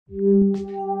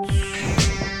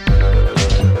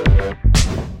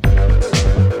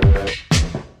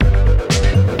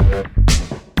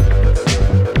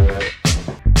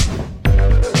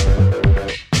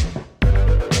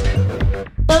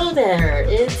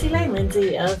is Elaine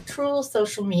Lindsay of True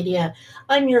Social Media.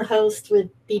 I'm your host with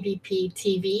BBP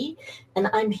TV, and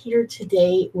I'm here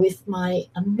today with my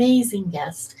amazing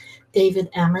guest,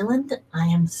 David Amerland. I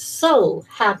am so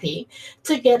happy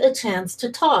to get a chance to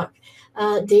talk.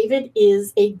 David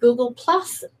is a Google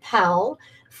Plus pal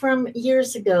from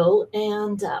years ago,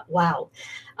 and wow,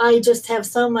 I just have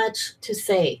so much to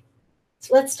say.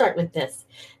 So let's start with this.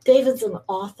 David's an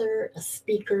author, a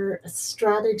speaker, a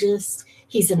strategist.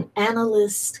 He's an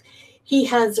analyst. He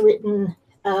has written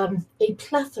a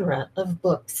plethora of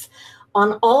books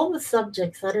on all the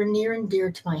subjects that are near and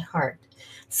dear to my heart: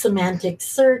 semantic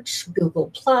search, Google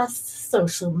Plus,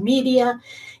 social media,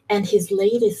 and his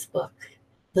latest book,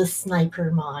 The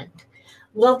Sniper Mind.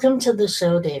 Welcome to the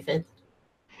show, David.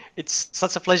 It's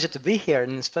such a pleasure to be here,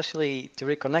 and especially to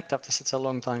reconnect after such a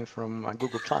long time from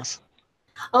Google Plus.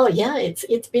 Oh yeah,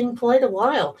 it's been quite a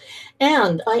while.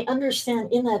 And I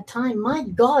understand in that time, my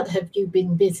God, have you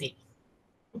been busy?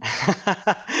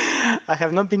 I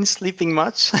have not been sleeping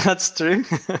much. That's true.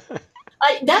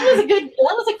 That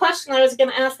was a question I was going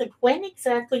to ask. Like, when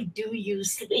exactly do you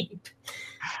sleep?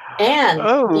 And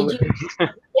Oh, did you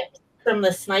get from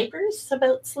the snipers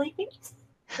about sleeping?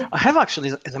 I have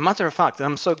actually, as a matter of fact,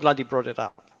 I'm so glad you brought it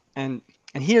up. And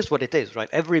here's what it is, right?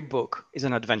 Every book is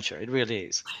an adventure. It really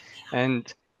is.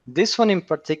 And this one in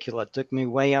particular took me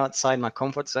way outside my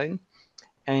comfort zone.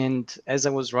 And as I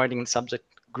was writing, the subject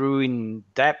grew in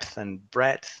depth and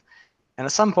breadth. And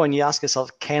at some point, you ask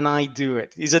yourself, can I do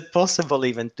it? Is it possible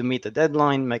even to meet the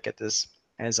deadline, make it as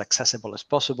accessible as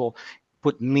possible,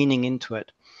 put meaning into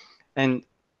it? And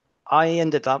I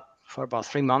ended up for about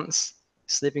 3 months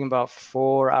sleeping about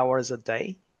 4 hours a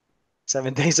day,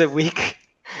 7 days a week.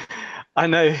 I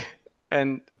know.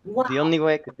 And the Wow. only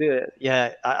way I could do it,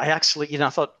 yeah, I actually, I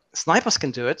thought snipers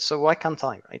can do it, so why can't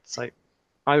I, right? So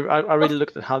I really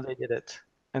looked at how they did it,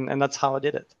 and that's how I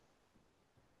did it.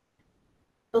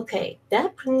 Okay,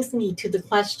 that brings me to the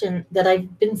question that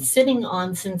I've been sitting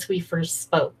on since we first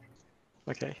spoke.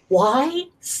 Okay. Why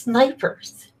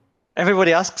snipers?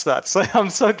 Everybody asks that, so I'm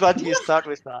so glad you start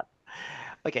with that.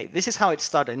 Okay, this is how it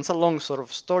started. It's a long sort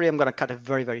of story. I'm going to cut it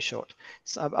very, very short.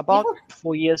 So Yeah. about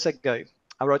 4 years ago,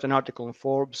 I wrote an article in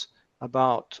Forbes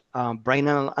about brain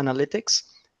analytics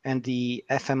and the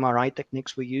fMRI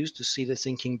techniques we use to see the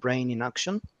thinking brain in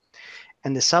action.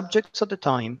 And the subjects at the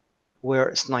time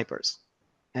were snipers.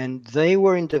 And they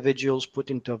were individuals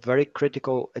put into a very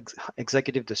critical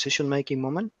executive decision-making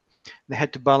moment. They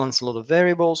had to balance a lot of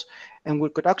variables, and we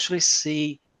could actually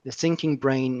see the thinking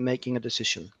brain making a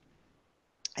decision.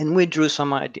 And we drew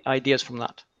some ideas from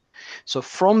that. So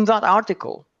from that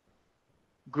article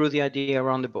grew the idea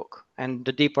around the book. And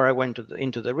the deeper I went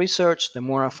into the research, the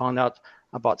more I found out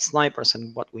about snipers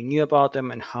and what we knew about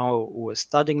them and how we were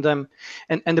studying them.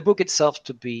 And the book itself,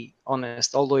 to be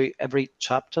honest, although every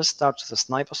chapter starts with a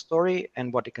sniper story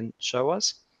and what it can show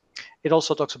us, it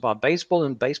also talks about baseball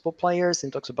and baseball players.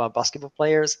 It talks about basketball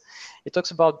players. It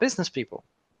talks about business people.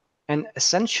 And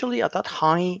essentially, at that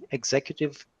high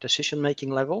executive decision-making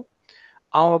level,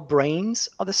 our brains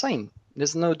are the same.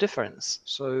 There's no difference.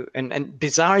 So, and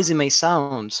bizarre as it may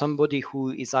sound, somebody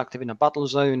who is active in a battle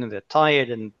zone and they're tired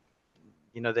and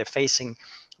they're facing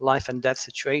life and death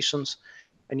situations,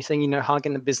 and you think, how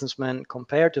can a businessman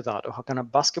compare to that, or how can a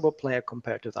basketball player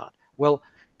compare to that? Well,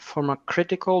 from a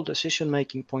critical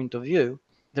decision-making point of view,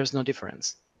 there's no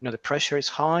difference. The pressure is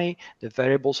high, the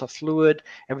variables are fluid,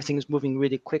 everything is moving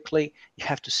really quickly. You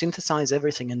have to synthesize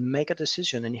everything and make a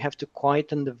decision, and you have to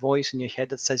quieten the voice in your head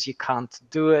that says you can't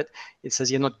do it. It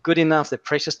says you're not good enough, the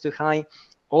pressure's too high.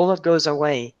 All that goes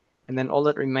away, and then all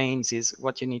that remains is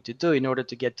what you need to do in order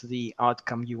to get to the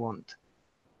outcome you want.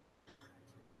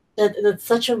 That's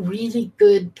such a really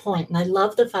good point. And I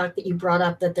love the fact that you brought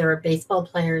up that there are baseball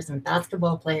players and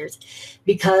basketball players,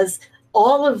 because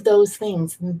all of those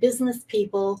things, and business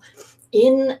people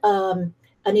in an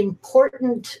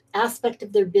important aspect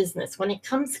of their business, when it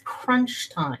comes crunch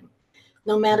time,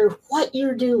 no matter what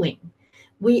you're doing,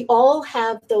 we all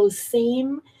have those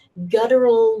same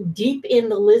guttural, deep in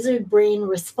the lizard brain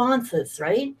responses,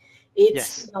 right?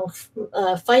 It's Yes.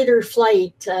 fight or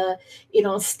flight,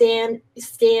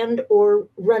 stand or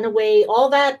run away. All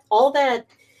that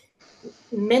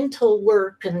mental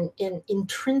work and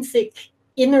intrinsic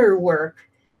inner work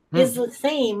is the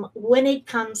same when it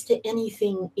comes to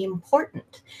anything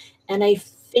important. And I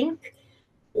think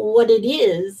what it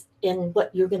is, and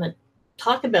what you're going to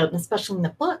talk about, and especially in the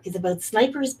book, is about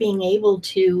snipers being able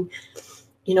to,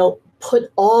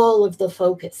 put all of the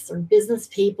focus, or business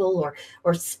people,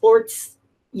 or sports,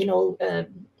 you know, uh,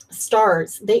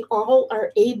 stars. They all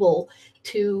are able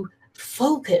to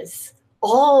focus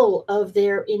all of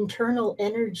their internal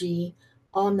energy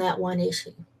on that one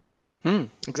issue.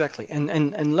 Exactly.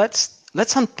 And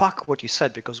let's unpack what you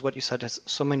said, because what you said has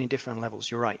so many different levels.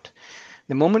 You're right.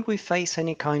 The moment we face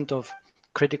any kind of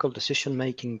critical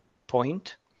decision-making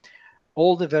point,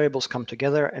 all the variables come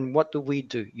together, and what do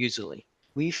usually?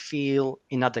 We feel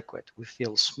inadequate. We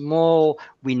feel small.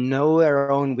 We know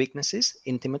our own weaknesses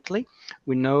intimately.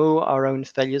 We know our own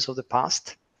failures of the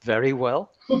past very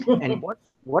well. And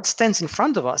what stands in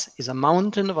front of us is a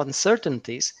mountain of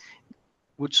uncertainties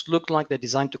which look like they're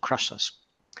designed to crush us.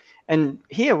 And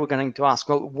here we're going to ask,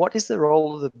 well, what is the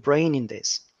role of the brain in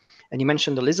this? And you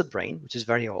mentioned the lizard brain, which is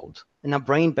very old. And our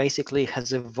brain basically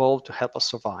has evolved to help us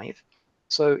survive.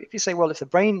 So if you say, well, if the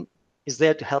brain is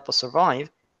there to help us survive,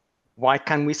 why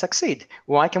can't we succeed?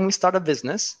 Why can we start a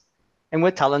business? And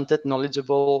we're talented,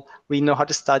 knowledgeable, we know how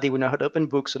to study, we know how to open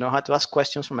books, we know how to ask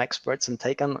questions from experts and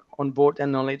take on board their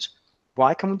knowledge.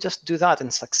 Why can't we just do that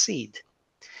and succeed?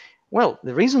 Well,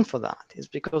 the reason for that is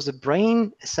because the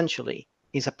brain essentially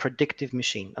is a predictive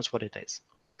machine. That's what it is.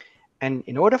 And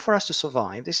in order for us to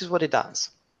survive, this is what it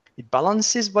does. It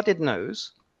balances what it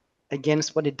knows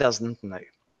against what it doesn't know.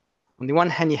 On the one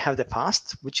hand, you have the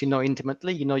past, which you know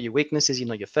intimately. You know your weaknesses, you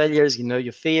know your failures, you know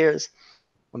your fears.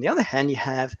 On the other hand, you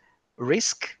have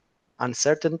risk,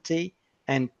 uncertainty,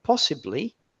 and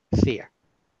possibly fear.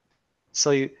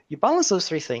 So you balance those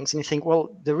three things and you think,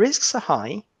 well, the risks are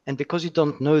high, and because you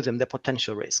don't know them, they're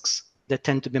potential risks. They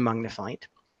tend to be magnified.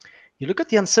 You look at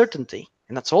the uncertainty,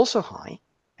 and that's also high,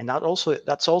 and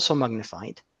that's also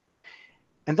magnified.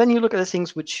 And then you look at the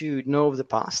things which you know of the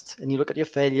past, and you look at your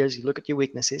failures, you look at your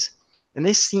weaknesses, and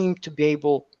they seem to be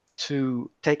able to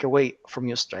take away from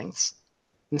your strengths.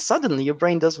 And suddenly your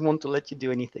brain doesn't want to let you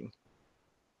do anything.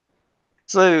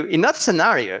 So in that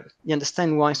scenario, you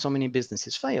understand why so many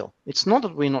businesses fail. It's not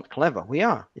that we're not clever. We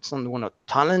are. It's not that we're not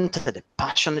talented,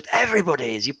 passionate.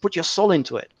 Everybody is. You put your soul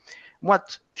into it.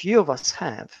 What few of us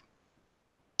have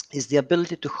is the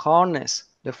ability to harness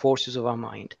the forces of our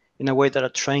mind in a way that a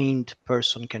trained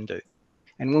person can do.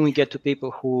 And when we get to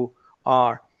people who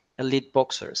are elite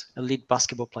boxers, elite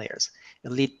basketball players,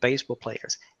 elite baseball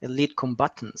players, elite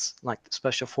combatants like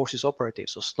special forces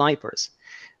operatives or snipers,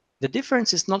 the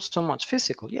difference is not so much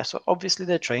physical. Yes, obviously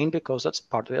they're trained because that's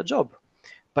part of their job,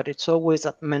 but it's always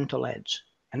that mental edge.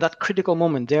 And that critical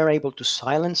moment, they're able to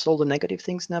silence all the negative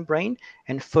things in their brain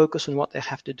and focus on what they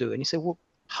have to do. And you say, well,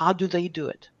 how do they do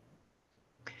it?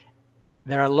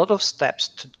 There are a lot of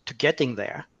steps to getting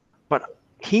there, but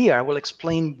here I will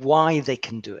explain why they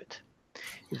can do it.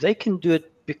 They can do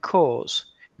it because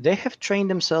they have trained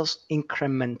themselves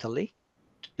incrementally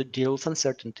to deal with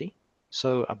uncertainty.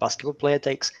 So a basketball player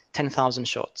takes 10,000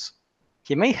 shots.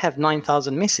 He may have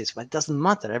 9,000 misses, but it doesn't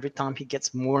matter. Every time he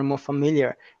gets more and more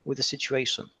familiar with the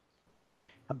situation.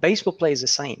 A baseball player is the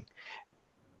same.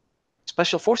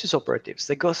 Special forces operatives,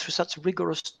 they go through such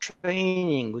rigorous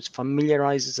training which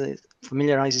familiarizes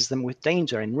them with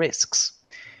danger and risks.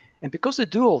 And because they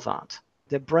do all that,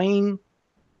 their brain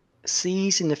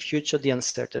sees in the future the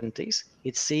uncertainties,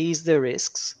 it sees the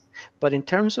risks, but in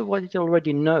terms of what it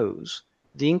already knows,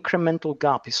 the incremental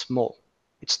gap is small.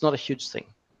 It's not a huge thing.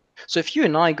 So if you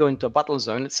and I go into a battle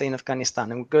zone, let's say in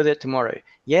Afghanistan, and we go there tomorrow,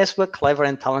 yes, we're clever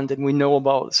and talented, we know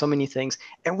about so many things,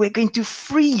 and we're going to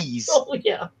freeze. Oh,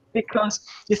 yeah. Because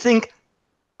you think,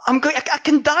 I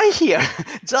can die here.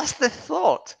 Just the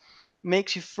thought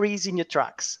makes you freeze in your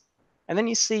tracks. And then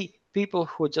you see people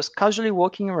who are just casually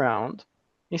walking around.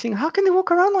 You think, how can they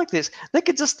walk around like this? They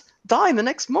could just die in the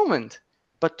next moment.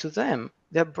 But to them,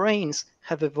 their brains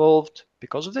have evolved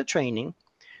because of their training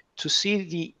to see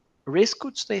the risk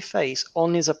which they face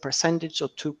only as a percentage or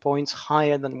 2 points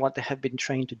higher than what they have been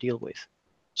trained to deal with.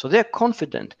 So they're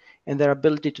confident in their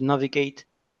ability to navigate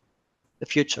the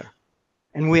future,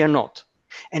 and we are not.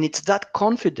 And it's that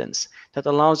confidence that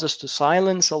allows us to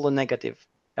silence all the negative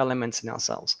elements in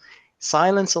ourselves,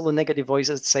 silence all the negative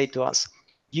voices that say to us,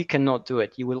 you cannot do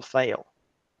it, you will fail,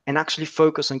 and actually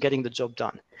focus on getting the job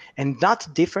done. And that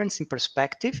difference in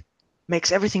perspective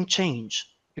makes everything change,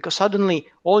 because suddenly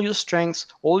all your strengths,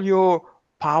 all your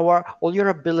power, all your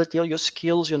ability, all your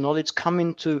skills, your knowledge come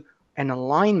into an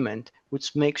alignment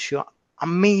which makes you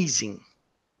amazing.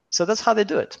 So that's how they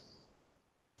do it.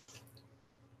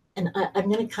 And I'm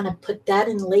going to kind of put that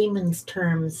in layman's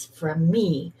terms from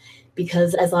me,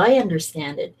 because as I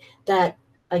understand it, that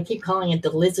I keep calling it the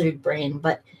lizard brain,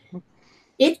 but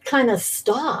it kind of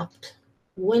stopped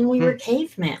when we were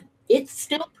cavemen. It's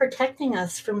still protecting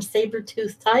us from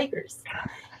saber-toothed tigers.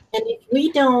 And if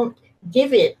we don't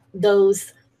give it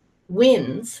those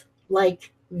wins,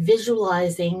 like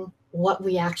visualizing what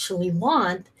we actually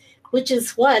want, which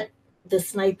is what the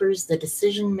snipers, the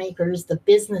decision makers, the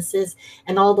businesses,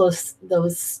 and all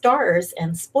those stars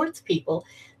and sports people,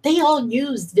 they all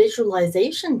used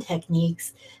visualization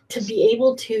techniques to be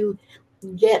able to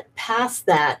get past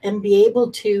that and be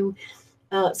able to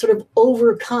sort of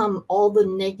overcome all the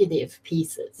negative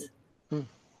pieces.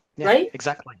 Yeah, Right?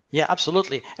 exactly. Yeah,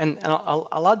 absolutely. And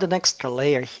I'll add an extra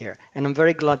layer here. And I'm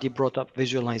very glad you brought up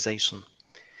visualization.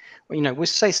 We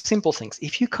say simple things.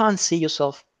 If you can't see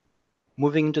yourself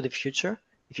moving into the future,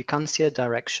 if you can't see a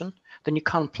direction, then you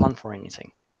can't plan for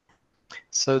anything.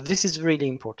 So this is really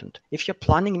important. If you're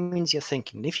planning, it means you're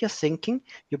thinking. If you're thinking,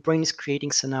 your brain is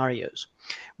creating scenarios.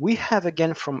 We have,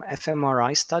 again, from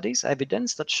fMRI studies,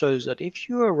 evidence that shows that if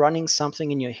you are running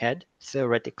something in your head,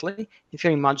 theoretically, if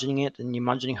you're imagining it and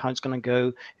imagining how it's going to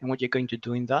go and what you're going to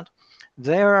do in that,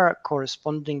 there are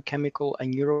corresponding chemical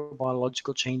and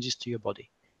neurobiological changes to your body.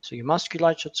 So your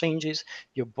musculature changes,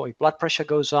 your blood pressure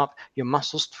goes up, your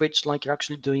muscles twitch like you're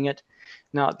actually doing it.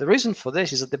 Now, the reason for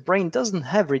this is that the brain doesn't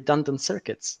have redundant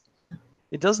circuits.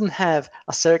 It doesn't have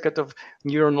a circuit of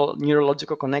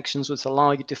neurological connections which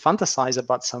allow you to fantasize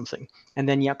about something and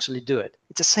then you actually do it.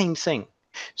 It's the same thing.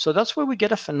 So that's where we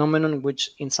get a phenomenon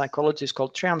which in psychology is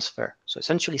called transfer. So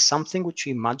essentially something which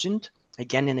you imagined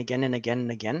again and again and again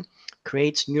and again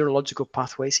creates neurological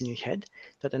pathways in your head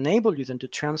that enable you then to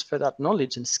transfer that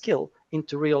knowledge and skill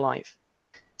into real life.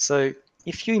 So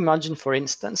if you imagine, for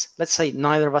instance, let's say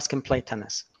neither of us can play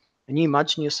tennis, and you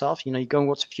imagine yourself, you go and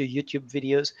watch a few YouTube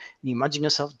videos, and you imagine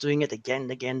yourself doing it again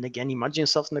and again and again. You imagine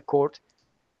yourself in the court,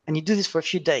 and you do this for a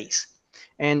few days.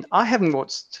 And I haven't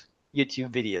watched YouTube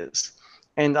videos,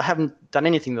 and I haven't done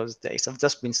anything those days. I've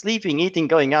just been sleeping, eating,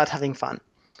 going out, having fun.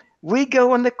 We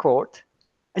go on the court,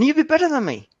 and you'd be better than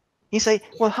me. You say,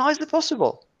 well, how is it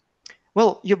possible?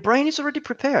 Well, your brain is already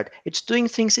prepared. It's doing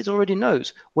things it already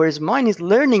knows, whereas mine is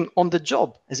learning on the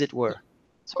job, as it were.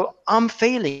 So I'm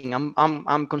failing.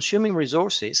 I'm consuming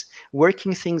resources,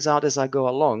 working things out as I go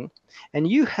along, and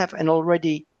you have an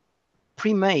already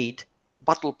pre-made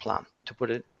battle plan, to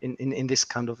put it in this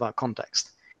kind of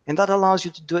context. And that allows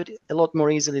you to do it a lot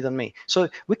more easily than me. So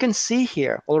we can see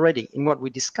here already in what we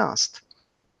discussed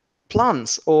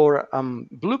plans or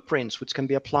blueprints which can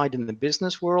be applied in the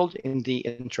business world, in the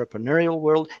entrepreneurial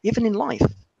world, even in life,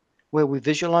 where we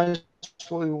visualize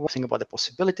what we want, think about the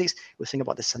possibilities, we think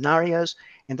about the scenarios,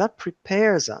 and that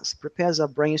prepares our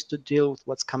brains to deal with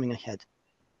what's coming ahead.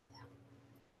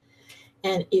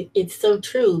 And it's so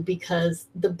true because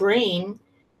the brain,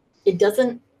 it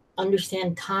doesn't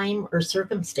understand time or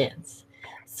circumstance.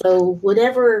 So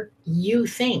whatever you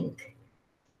think,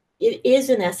 it is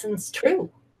in essence true.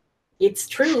 It's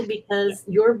true because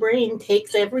your brain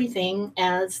takes everything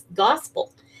as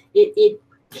gospel. It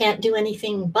can't do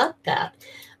anything but that.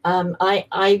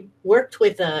 I worked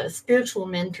with a spiritual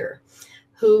mentor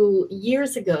who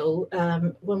years ago,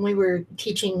 when we were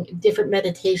teaching different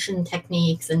meditation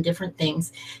techniques and different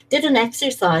things, did an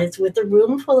exercise with a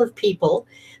room full of people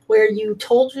where you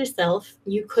told yourself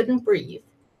you couldn't breathe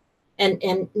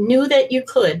and knew that you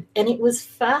could. And it was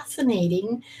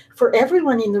fascinating for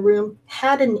everyone in the room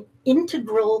had an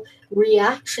integral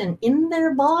reaction in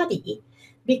their body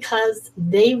because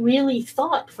they really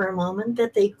thought for a moment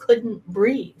that they couldn't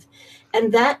breathe.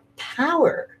 And that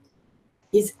power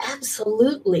is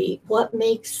absolutely what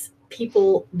makes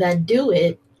people that do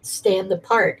it stand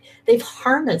apart. They've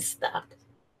harnessed that.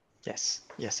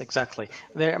 Yes, exactly.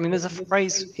 There's a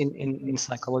phrase in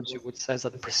psychology which says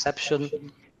that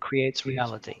perception creates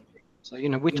reality. So,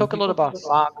 we talk a lot about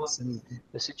facts and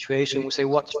the situation. We say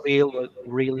what's real, what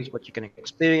real is what you can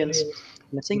experience.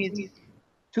 And the thing is,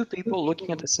 two people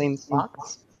looking at the same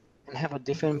facts can have a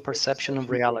different perception of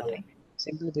reality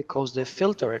simply because they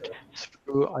filter it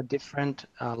through a different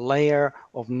layer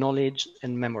of knowledge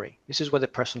and memory. This is where the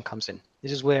person comes in.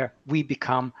 This is where we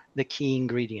become the key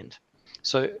ingredient.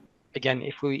 So again,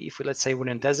 if we let's say we're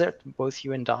in a desert, both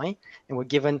you and I, and we're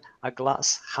given a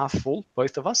glass half full,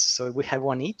 both of us, so we have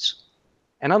one each,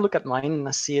 and I look at mine and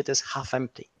I see it as half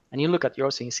empty, and you look at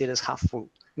yours and you see it as half full.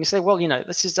 And you say, well,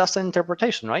 this is just an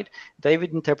interpretation, right?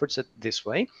 David interprets it this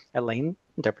way, Elaine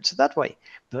interprets it that way.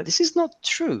 But this is not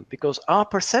true because our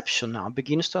perception now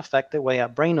begins to affect the way our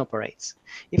brain operates.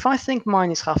 If I think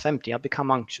mine is half empty, I become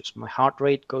anxious. My heart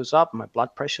rate goes up, my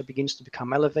blood pressure begins to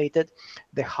become elevated.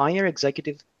 The higher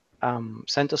executive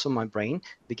centers of my brain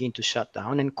begin to shut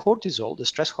down, and cortisol, the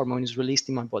stress hormone, is released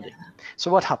in my body.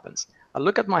 So what happens? I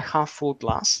look at my half full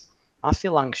glass, I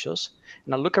feel anxious,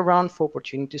 and I look around for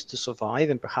opportunities to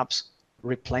survive and perhaps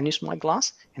replenish my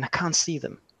glass, and I can't see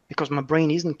them because my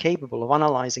brain isn't capable of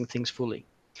analyzing things fully.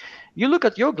 You look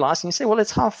at your glass and you say, well,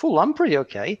 it's half full. I'm pretty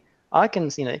okay. I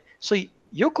can, so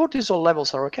your cortisol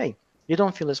levels are okay. you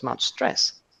don't feel as much stress.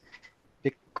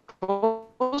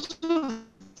 Because of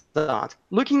that,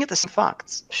 looking at the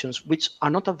facts, which are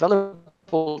not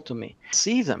available to me, I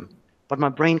see them, but my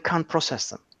brain can't process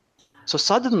them. So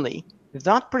suddenly,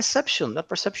 that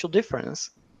perceptual difference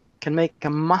can make a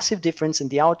massive difference in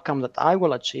the outcome that I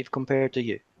will achieve compared to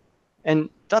you. And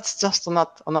that's just on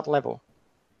that level.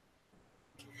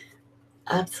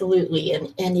 Absolutely.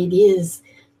 And it is,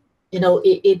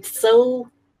 it's so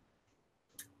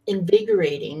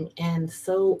invigorating and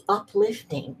so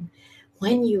uplifting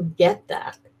when you get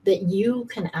that you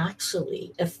can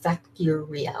actually affect your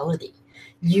reality.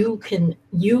 You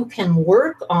can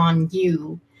work on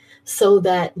you so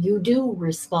that you do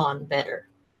respond better.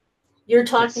 You're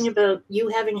talking Yes. about you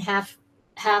having half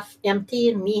empty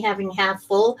and me having half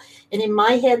full, and in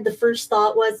my head the first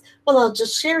thought was, well, I'll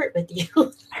just share it with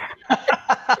you.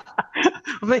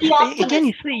 But The again, optimist.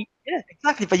 you see, yeah,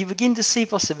 exactly. But you begin to see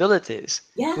possibilities,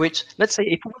 Yeah. which, let's say,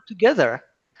 if we were together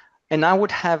and I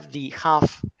would have the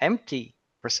half empty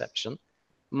perception,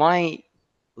 my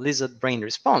lizard brain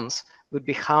response would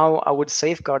be how I would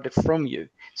safeguard it from you.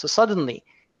 So suddenly,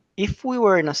 if we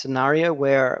were in a scenario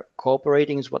where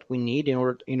cooperating is what we need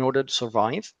in order to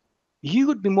survive, you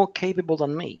would be more capable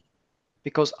than me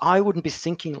because I wouldn't be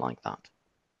thinking like that.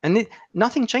 And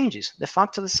nothing changes. The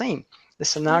facts are the same. The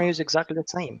scenario is exactly the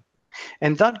same.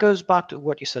 And that goes back to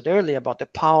what you said earlier about the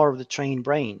power of the trained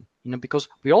brain. Because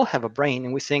we all have a brain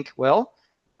and we think, well,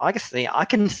 I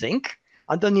can think.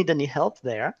 I don't need any help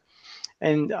there.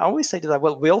 And I always say to that,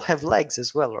 well, we all have legs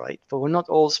as well, right? But we're not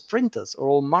all sprinters or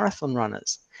all marathon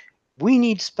runners. We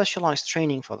need specialized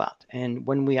training for that. And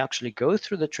when we actually go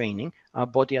through the training, our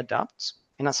body adapts,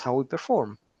 and that's how we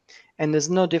perform. And there's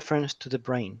no difference to the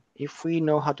brain. If we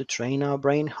know how to train our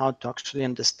brain, how to actually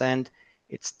understand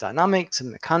its dynamics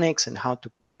and mechanics and how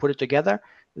to put it together,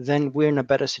 then we're in a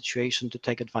better situation to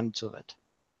take advantage of it.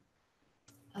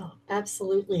 Oh,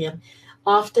 absolutely. And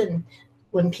often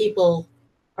when people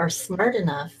are smart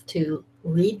enough to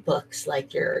read books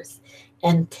like yours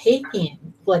and take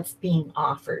in what's being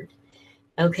offered,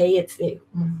 okay,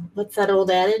 what's that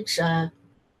old adage?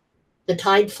 The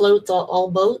tide floats all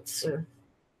boats, or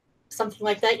something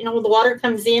like that. When the water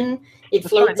comes in, it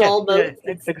That's right. floats Yeah. all Yeah. boats. It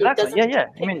Exactly. Yeah. doesn't Yeah.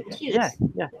 I pick mean, and yeah.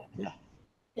 choose. Yeah. Yeah.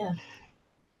 Yeah.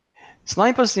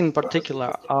 Snipers in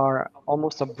particular are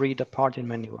almost a breed apart in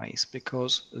many ways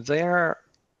because they're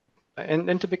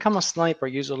and to become a sniper,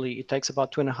 usually it takes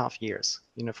about 2.5 years.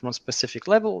 From a specific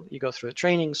level, you go through a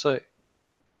training. So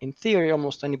in theory,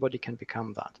 almost anybody can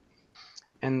become that.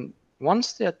 And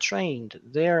once they're trained,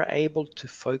 they're able to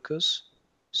focus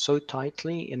so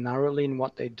tightly and narrowly in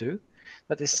what they do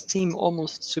that they seem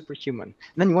almost superhuman.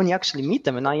 And then when you actually meet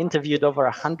them, and I interviewed over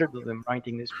 100 of them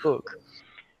writing this book,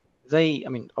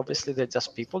 obviously they're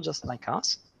just people just like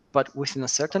us, but within a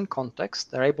certain context,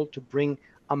 they're able to bring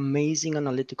amazing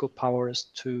analytical powers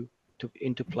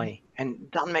into play. And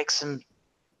that makes them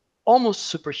almost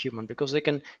superhuman because they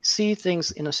can see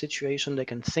things in a situation, they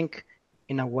can think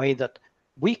in a way that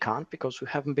we can't because we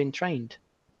haven't been trained.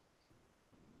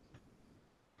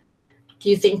 Do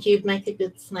you think you'd make a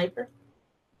good sniper?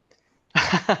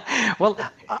 Well,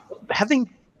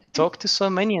 having talked to so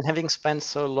many and having spent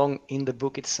so long in the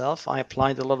book itself, I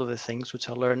applied a lot of the things which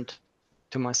I learned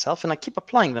to myself, and I keep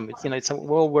applying them. It's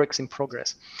all works in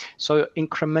progress. So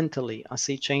incrementally, I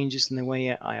see changes in the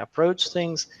way I approach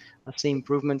things. I see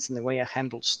improvements in the way I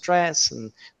handle stress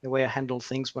and the way I handle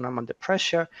things when I'm under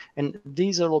pressure. And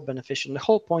these are all beneficial. And the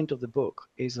whole point of the book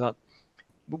is that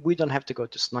we don't have to go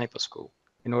to sniper school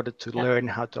in order to learn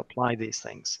how to apply these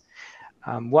things.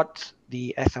 What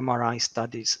the fMRI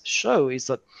studies show is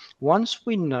that once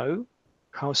we know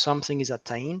how something is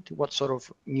attained, what sort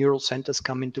of neural centers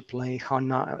come into play, how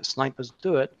snipers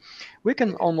do it, we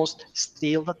can almost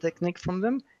steal the technique from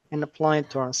them and apply it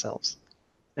to ourselves.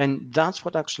 And that's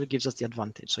what actually gives us the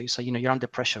advantage. So you say, you're under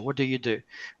pressure. What do you do?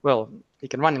 Well, you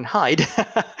can run and hide.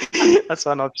 That's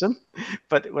one option.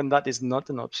 But when that is not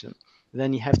an option,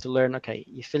 then you have to learn, okay,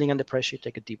 you're feeling under pressure, you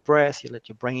take a deep breath, you let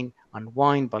your brain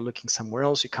unwind by looking somewhere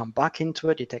else, you come back into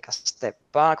it, you take a step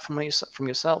back from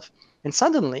yourself, and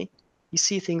suddenly you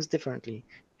see things differently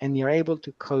and you're able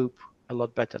to cope a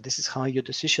lot better. This is how your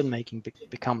decision making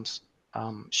becomes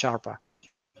sharper.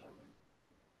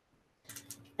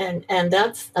 And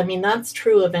that's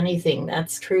true of anything.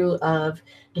 That's true of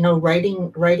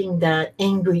writing that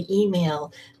angry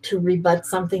email to rebut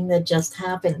something that just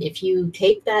happened. If you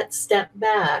take that step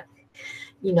back,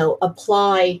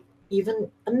 apply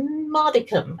even a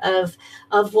modicum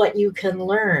of what you can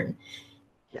learn,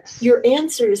 Yes. your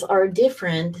answers are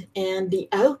different and the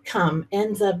outcome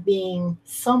ends up being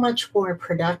so much more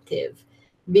productive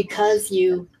because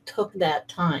you took that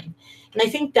time. And I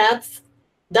think that's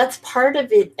part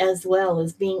of it as well,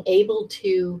 is being able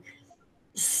to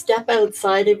step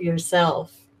outside of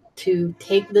yourself to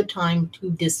take the time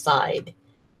to decide.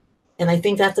 And I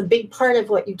think that's a big part of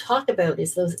what you talk about,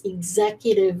 is those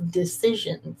executive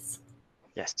decisions.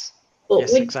 Yes. But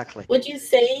Yes, exactly. would you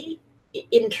say,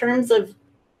 in terms of,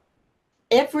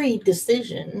 every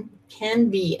decision can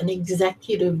be an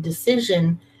executive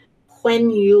decision when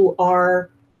you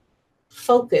are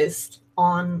focused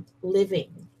on living,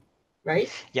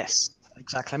 right? Yes,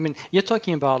 exactly. I mean, you're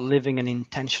talking about living an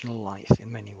intentional life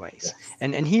in many ways. Yes.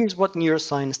 And here's what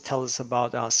neuroscience tells us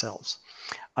about ourselves.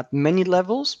 At many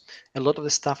levels, a lot of the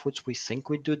stuff which we think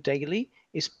we do daily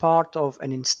is part of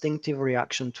an instinctive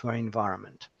reaction to our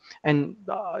environment. And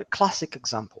a classic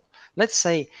example, let's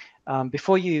say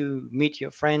before you meet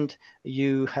your friend,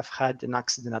 you have had an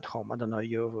accident at home. I don't know,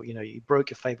 you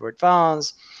broke your favorite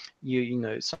vase, you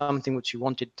know something which you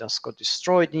wanted just got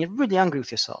destroyed, and you're really angry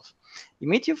with yourself. You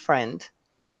meet your friend,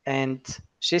 and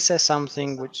she says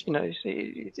something which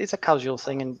it's a casual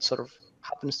thing and sort of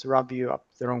happens to rub you up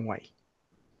the wrong way,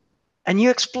 and you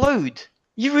explode.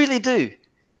 You really do.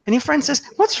 And your friend says,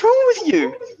 "What's wrong with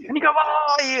you?" And you go,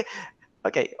 "Oh, you."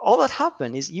 Okay, all that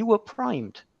happened is you were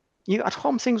primed. You at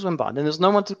home, things went bad, and there's no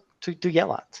one to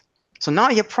yell at. So now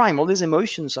you're primed. All these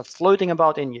emotions are floating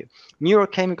about in you.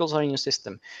 Neurochemicals are in your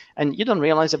system, and you don't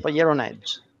realize it, but you're on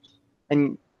edge.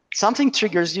 And something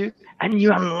triggers you, and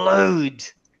you unload.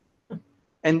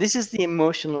 And this is the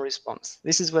emotional response.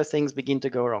 This is where things begin to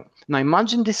go wrong. Now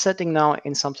imagine this setting now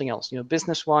in something else.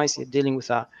 Business-wise, you're dealing with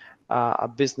a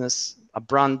business, a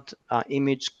brand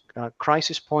image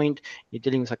crisis point. You're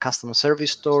dealing with a customer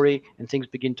service story, and things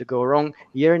begin to go wrong.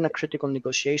 You're in a critical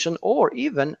negotiation, or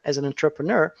even as an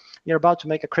entrepreneur, you're about to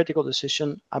make a critical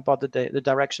decision about the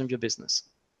direction of your business.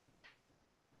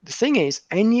 The thing is,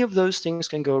 any of those things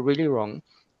can go really wrong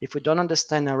if we don't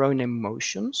understand our own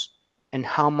emotions and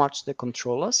how much they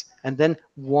control us, and then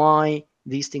why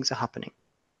these things are happening.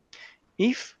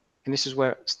 And this is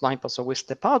where snipers always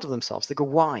step out of themselves, they go,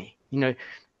 why?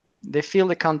 They feel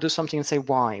they can't do something and say,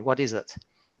 why? What is it?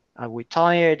 Are we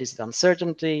tired? Is it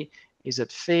uncertainty? Is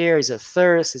it fear? Is it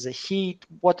thirst? Is it heat?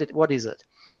 What is it?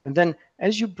 And then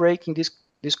as you're breaking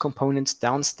these components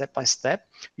down step by step,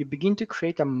 you begin to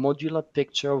create a modular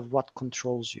picture of what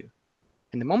controls you.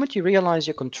 And the moment you realize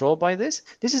you're controlled by this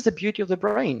is the beauty of the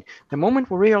brain. The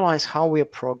moment we realize how we are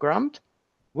programmed,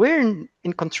 we're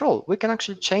in control. We can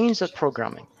actually change that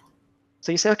programming.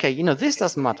 So you say, okay, this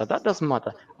doesn't matter, that doesn't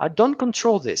matter. I don't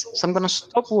control this, so I'm going to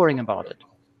stop worrying about it.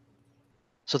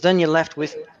 So then you're left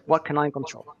with, what can I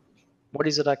control? What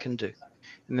is it I can do?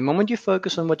 And the moment you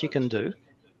focus on what you can do,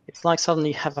 it's like suddenly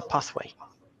you have a pathway.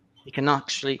 You can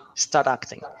actually start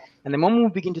acting. And the moment we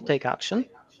begin to take action,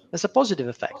 there's a positive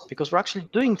effect because we're actually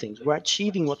doing things. We're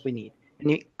achieving what we need.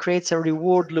 And it creates a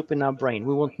reward loop in our brain.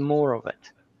 We want more of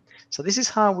it. So this is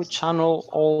how we channel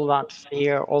all that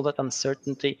fear, all that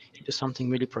uncertainty into something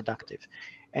really productive.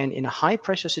 And in a high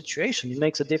pressure situation, it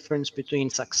makes a difference between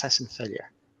success and failure.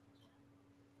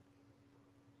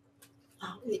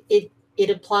 It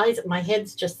applies. My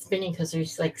head's just spinning because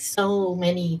there's like so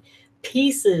many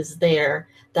pieces there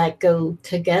that go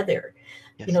together.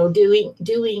 Yes.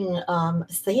 Doing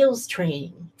sales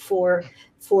training for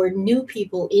new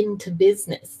people into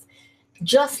business,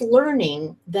 just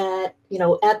learning that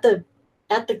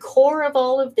at the core of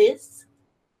all of this,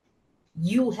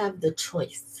 you have the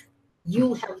choice.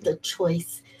 You have the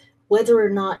choice whether or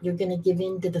not you're going to give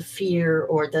in to the fear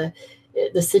or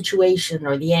the situation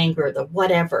or the anger or the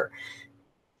whatever.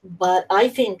 But I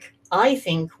think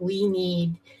we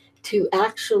need to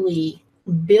actually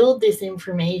build this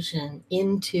information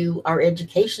into our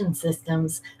education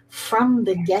systems from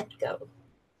the get-go.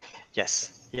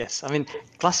 Yes, yes. I mean,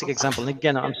 classic example. And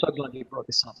again, I'm so glad you brought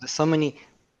this up. There's so many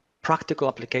practical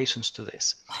applications to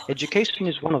this. Education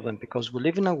is one of them because we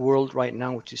live in a world right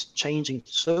now which is changing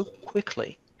so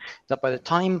quickly that by the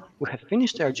time we have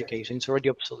finished our education, it's already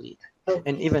obsolete.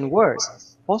 And even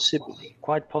worse,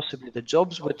 quite possibly, the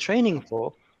jobs we're training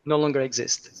for no longer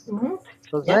exist. Mm-hmm.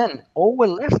 So then all we're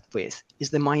left with is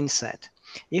the mindset.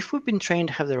 If we've been trained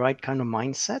to have the right kind of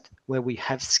mindset, where we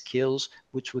have skills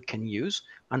which we can use,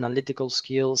 analytical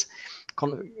skills,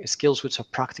 skills which are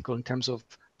practical in terms of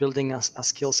building us a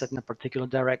skill set in a particular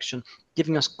direction,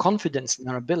 giving us confidence in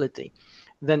our ability,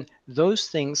 then those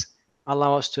things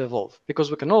allow us to evolve because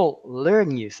we can all learn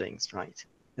new things, right?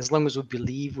 As long as we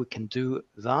believe we can do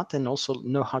that and also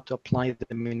know how to apply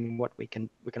them in what we can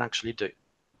actually do.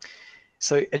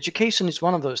 So education is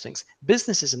one of those things.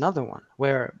 Business is another one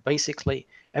where basically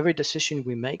every decision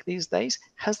we make these days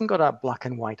hasn't got a black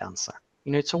and white answer.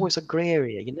 It's always a gray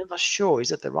area. You're never sure.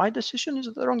 Is it the right decision? Is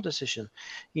it the wrong decision?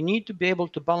 You need to be able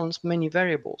to balance many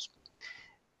variables.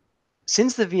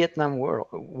 Since the Vietnam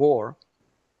War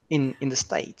in the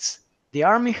States, the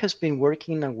Army has been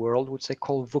working in a world which they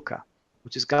call VUCA,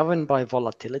 which is governed by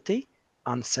volatility,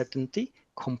 uncertainty,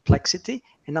 complexity,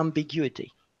 and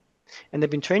ambiguity. And they've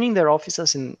been training their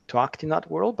officers to act in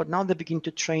that world, but now they begin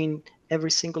to train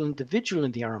every single individual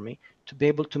in the Army to be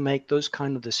able to make those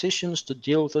kind of decisions, to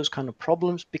deal with those kind of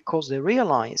problems, because they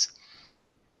realize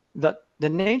that the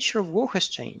nature of war has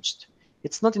changed.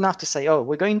 It's not enough to say, oh,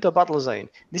 we're going to a battle zone.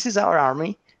 This is our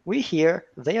army. We're here.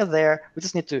 They are there. We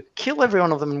just need to kill every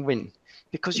one of them and win.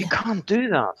 Because you can't do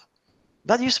that.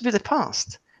 That used to be the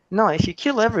past. Now, if you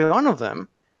kill every one of them,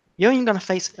 you're only going to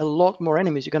face a lot more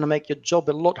enemies. You're going to make your job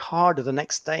a lot harder the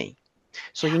next day.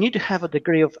 So you need to have a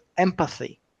degree of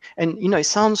empathy. And, it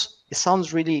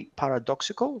sounds really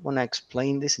paradoxical when I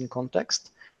explain this in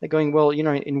context. They're going, well,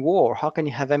 in war, how can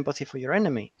you have empathy for your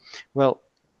enemy? Well,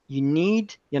 you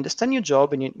understand your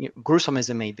job, and gruesome as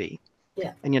it may be,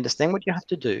 and you understand what you have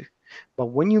to do. But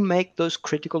when you make those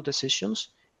critical decisions,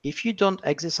 if you don't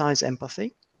exercise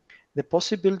empathy, the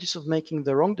possibilities of making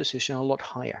the wrong decision are a lot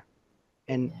higher.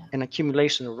 And an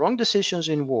accumulation of wrong decisions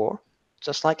in war,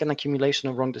 just like an accumulation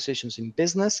of wrong decisions in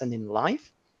business and in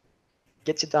life,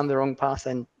 gets you down the wrong path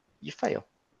and you fail.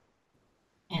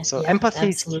 So empathy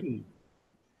is key.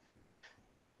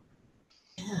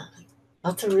 Yeah,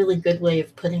 that's a really good way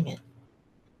of putting it.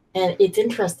 And it's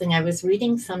interesting. I was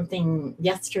reading something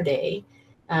yesterday.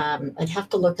 I'd have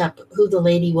to look up who the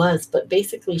lady was, but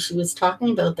basically she was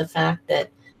talking about the fact that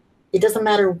it doesn't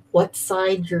matter what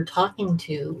side you're talking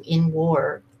to in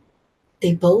war,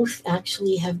 they both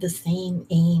actually have the same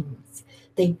aims.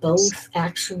 They both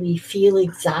actually feel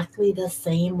exactly the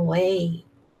same way.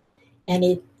 And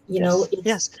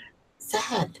it's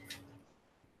sad.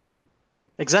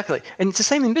 Exactly. And it's the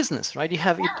same in business, right?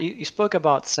 You spoke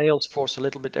about Salesforce a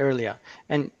little bit earlier,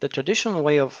 and the traditional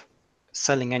way of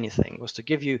selling anything was to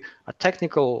give you a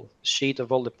technical sheet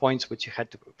of all the points which you had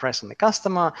to press on the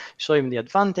customer, show him the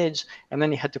advantage, and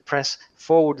then you had to press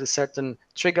forward a certain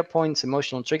trigger points,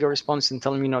 emotional trigger response, and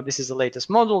tell him, this is the latest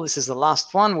model, this is the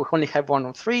last one, we only have 1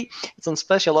 of 3, it's on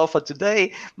special offer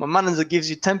today, my manager gives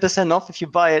you 10% off if you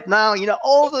buy it now,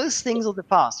 all those things of the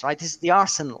past, right? This is the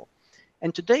arsenal.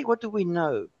 And today, what do we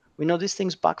know? We know these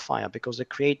things backfire because they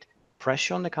create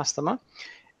pressure on the customer.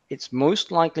 It's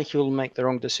most likely he will make the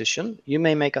wrong decision. You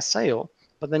may make a sale,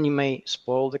 but then you may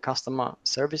spoil the customer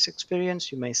service experience.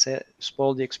 You may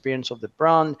spoil the experience of the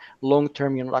brand. Long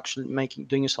term, you're not actually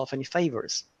doing yourself any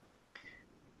favors.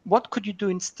 What could you do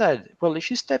instead? Well, if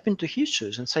you step into his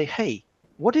shoes and say, hey,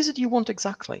 what is it you want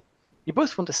exactly? You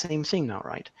both want the same thing now,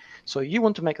 right? So you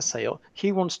want to make a sale.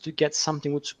 He wants to get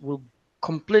something which will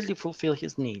completely fulfill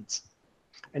his needs.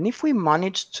 And if we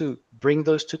manage to bring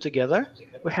those two together,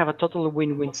 we have a total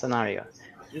win-win scenario.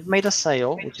 You've made a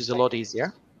sale, which is a lot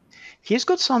easier. He's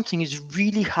got something he's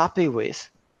really happy with.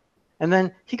 And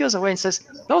then he goes away and says,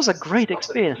 that was a great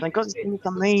experience. I got this thing, it's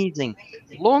amazing.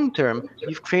 Long term,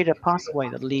 you've created a pathway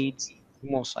that leads to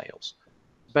more sales,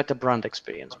 better brand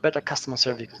experience, better customer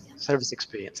service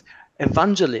experience,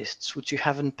 evangelists, which you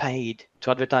haven't paid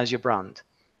to advertise your brand.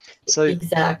 So,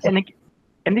 exactly.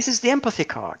 And this is the empathy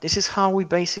card. This is how we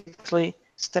basically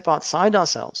step outside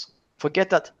ourselves. Forget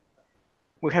that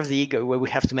we have the ego where we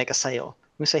have to make a sale.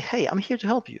 We say, hey, I'm here to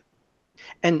help you.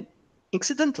 And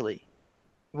incidentally,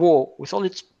 war, with all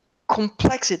its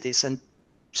complexities and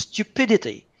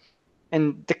stupidity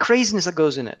and the craziness that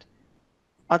goes in it,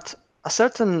 at a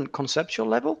certain conceptual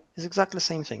level, is exactly the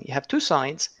same thing. You have two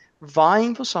sides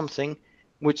vying for something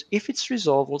which, if it's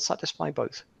resolved, will satisfy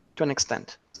both to an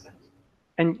extent.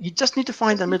 And you just need to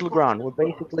find a middle ground where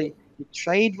basically you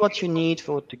trade what you need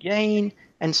for what to gain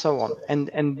and so on.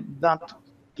 And that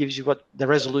gives you what the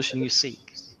resolution you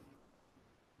seek.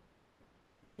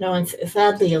 And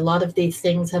sadly, a lot of these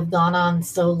things have gone on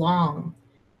so long.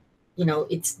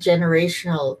 It's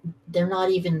generational. They're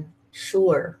not even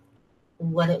sure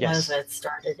what it was that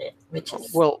started it, which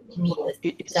is, to me,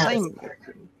 it's the same.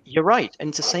 You're right. And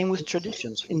it's the same with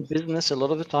traditions. In business, a lot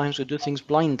of the times we do things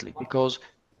blindly because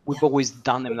we've always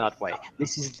done them that way.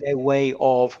 This is their way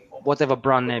of whatever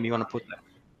brand name you want to put there.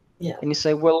 Yeah. And you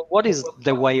say, well, what is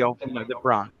the way of the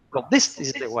brand? Well, this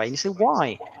is the way. And you say,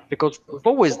 why? Because we've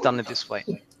always done it this way.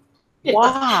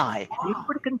 Why?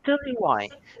 Nobody can tell you why,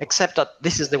 except that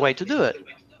this is the way to do it.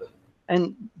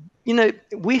 And,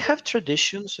 we have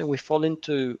traditions and we fall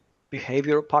into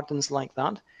behavioral patterns like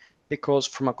that because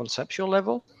from a conceptual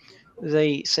level,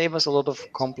 they save us a lot of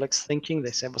complex thinking.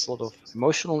 They save us a lot of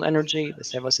emotional energy. They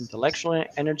save us intellectual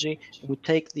energy. And we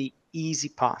take the easy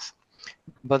path.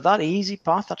 But that easy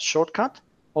path, that shortcut,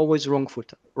 always wrong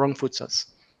foots us,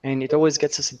 and it always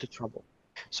gets us into trouble.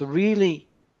 So really,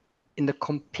 in the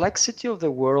complexity of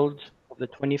the world of the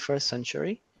 21st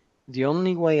century, the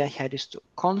only way ahead is to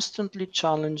constantly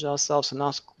challenge ourselves and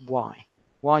ask why.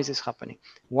 Why is this happening?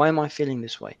 Why am I feeling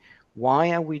this way?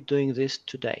 Why are we doing this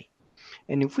today?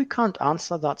 And if we can't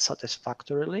answer that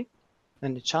satisfactorily,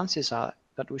 then the chances are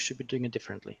that we should be doing it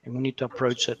differently, and we need to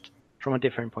approach it from a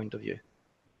different point of view.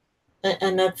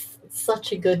 And that's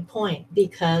such a good point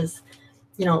because,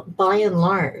 by and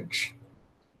large,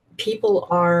 people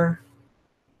are,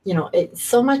 it's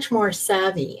so much more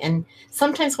savvy. And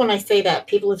sometimes when I say that,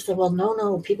 people have said, well,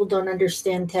 no, people don't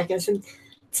understand tech. I said,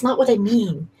 it's not what I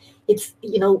mean. It's,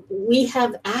 we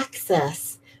have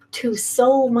access to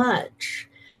so much.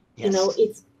 Yes.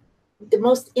 It's the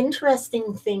most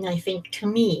interesting thing, I think, to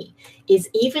me is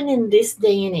even in this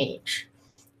day and age,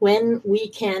 when we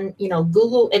can,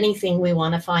 Google anything we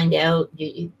want to find out,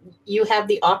 you have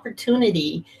the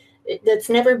opportunity that's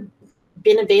never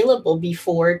been available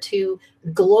before to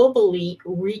globally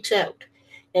reach out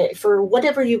for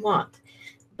whatever you want.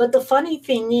 But the funny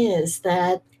thing is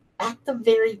that at the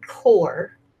very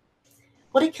core,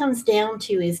 what it comes down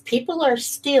to is people are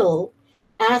still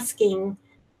asking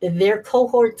their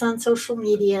cohorts on social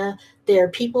media, their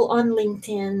people on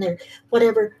LinkedIn, their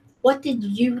whatever, what did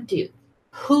you do?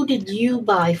 Who did you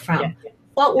buy Yeah. from?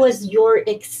 What was your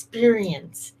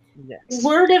experience? Yes.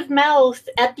 Word of mouth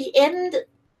at the end,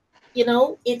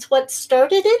 it's what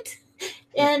started it,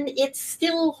 Yeah. and it's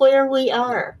still where we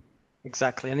are.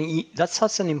 Exactly. And that's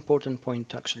such an important point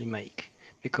to actually make,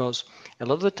 because a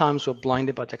lot of the times we're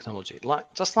blinded by technology.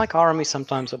 Just like armies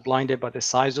sometimes are blinded by the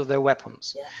size of their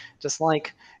weapons. Yeah. Just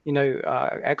like,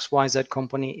 XYZ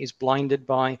company is blinded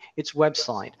by its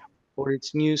website or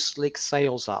its new slick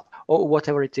sales app or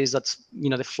whatever it is that's,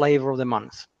 the flavor of the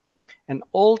month. And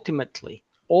ultimately,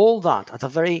 all that at a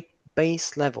very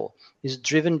base level is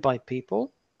driven by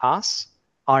people, us,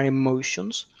 our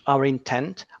emotions, our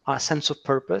intent, our sense of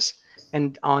purpose,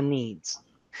 and our needs.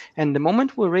 And the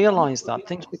moment we realize that,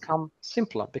 things become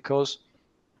simpler because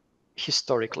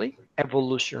historically,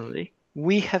 evolutionarily,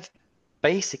 we have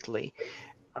basically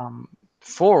um,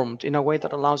 formed in a way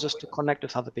that allows us to connect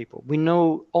with other people. We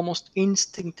know almost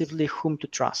instinctively whom to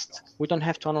trust. We don't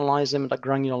have to analyze them at a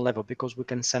granular level because we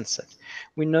can sense it.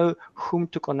 We know whom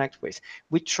to connect with.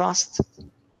 We trust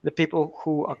the people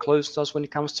who are close to us when it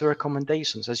comes to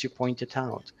recommendations, as you pointed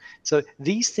out. So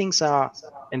these things are,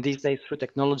 and these days through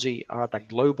technology, are at a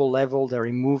global level. They're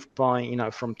removed by,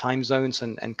 from time zones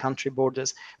and country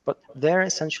borders, but they're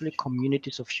essentially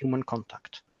communities of human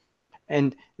contact.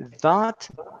 And that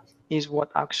is what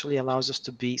actually allows us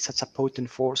to be such a potent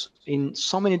force in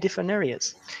so many different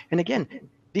areas. And again,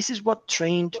 this is what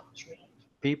trained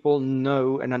people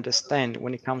know and understand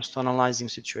when it comes to analyzing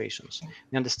situations.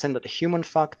 They understand that the human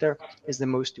factor is the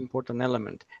most important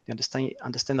element. They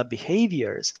understand that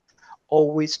behaviors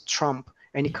always trump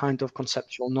any kind of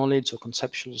conceptual knowledge or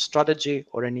conceptual strategy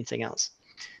or anything else.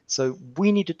 So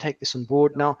we need to take this on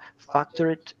board now, factor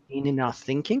it in our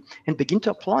thinking, and begin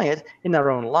to apply it in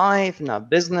our own life, in our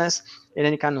business, in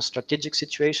any kind of strategic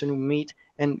situation we meet,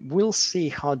 and we'll see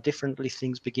how differently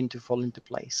things begin to fall into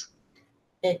place.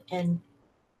 And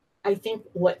I think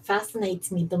what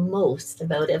fascinates me the most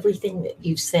about everything that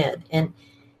you've said, and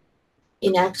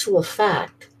in actual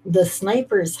fact, the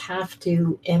snipers have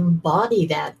to embody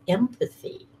that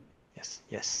empathy Yes,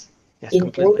 yes, yes, in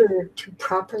completely. order to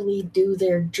properly do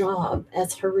their job,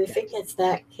 as horrific Yes, as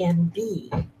that can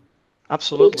be.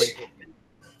 absolutely.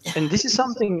 Which, And this is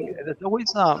something that's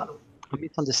always a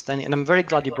misunderstanding. And I'm very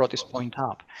glad you brought this point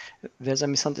up. There's a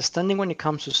misunderstanding when it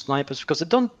comes to snipers because they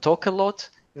don't talk a lot,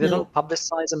 they no, don't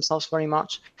publicize themselves very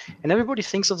much. And everybody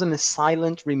thinks of them as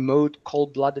silent, remote,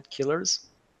 cold blooded killers.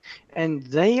 And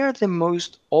they are the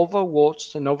most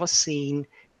overwatched and overseen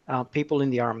people in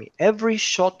the army. Every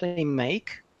shot they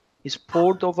make is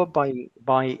poured over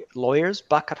by lawyers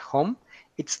back at home.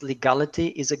 Its legality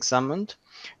is examined,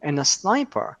 and a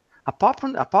sniper,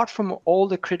 apart from all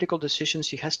the critical decisions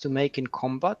he has to make in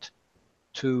combat,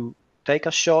 to take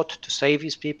a shot, to save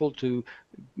his people, to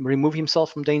remove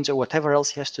himself from danger, whatever else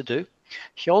he has to do,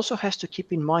 he also has to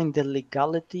keep in mind the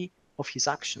legality of his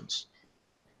actions.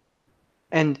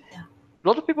 And yeah, a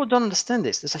lot of people don't understand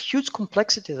this. There's a huge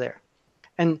complexity there.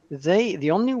 And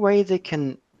the only way they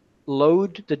can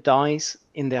load the dice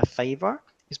in their favor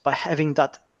is by having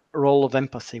that role of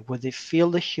empathy where they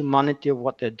feel the humanity of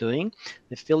what they're doing,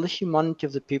 they feel the humanity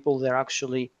of the people they're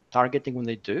actually targeting when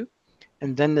they do,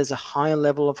 and then there's a higher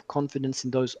level of confidence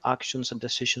in those actions and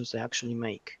decisions they actually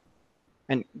make.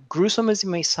 And gruesome as it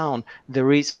may sound,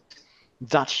 there is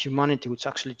that humanity, which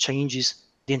actually changes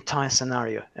the entire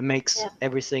scenario and makes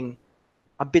everything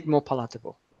a bit more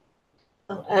palatable.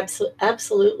 Oh,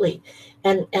 absolutely.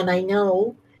 And I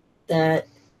know that,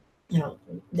 you know,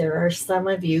 there are some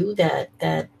of you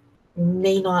that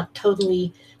may not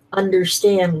totally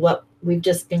understand what we've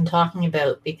just been talking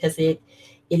about, because it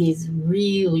is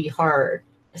really hard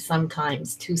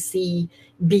sometimes to see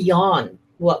beyond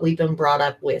what we've been brought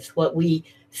up with, what we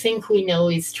think we know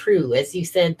is true. As you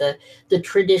said, the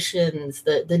traditions,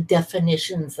 the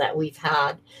definitions that we've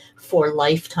had for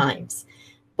lifetimes.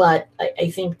 But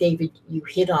I think, David, you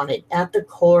hit on it at the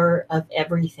core of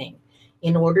everything.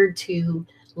 In order to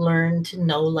learn to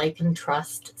know, like, and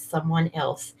trust someone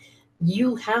else,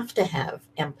 you have to have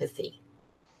empathy.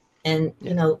 And,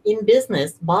 Yeah, in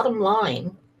business, bottom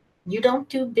line, you don't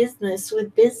do business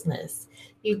with business.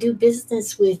 You do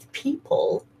business with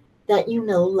people that you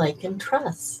know, like, and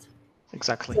trust.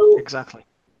 exactly, So exactly.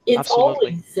 it's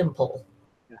Absolutely. always simple.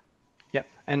 Yeah. Yeah.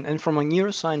 And from a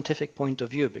neuroscientific point of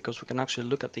view, because we can actually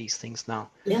look at these things now,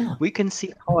 Yeah. we can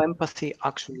see how empathy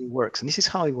actually works. And this is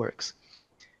how it works.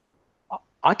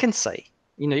 I can say,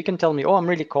 you can tell me, oh, I'm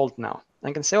really cold now.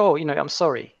 I can say, oh, I'm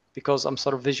sorry, because I'm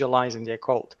sort of visualizing they're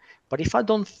cold. But if I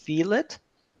don't feel it,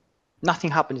 nothing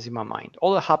happens in my mind.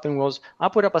 All that happened was I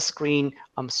put up a screen,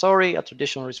 I'm sorry, a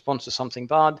traditional response to something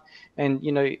bad. And,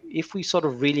 if we sort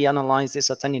of really analyze this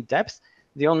at any depth,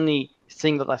 the only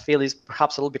thing that I feel is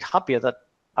perhaps a little bit happier that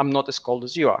I'm not as cold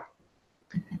as you are.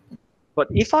 But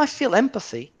if I feel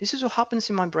empathy, this is what happens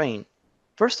in my brain.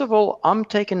 First of all, I'm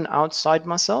taken outside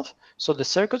myself. So the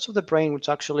circuits of the brain which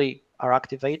actually are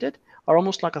activated are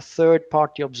almost like a third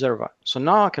party observer. So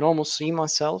now I can almost see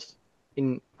myself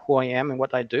in who I am and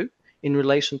what I do in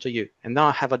relation to you. And now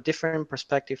I have a different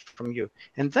perspective from you.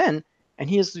 And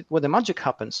here's where the magic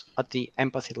happens at the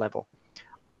empathy level.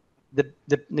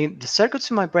 The circuits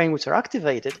in my brain which are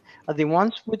activated are the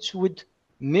ones which would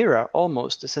mirror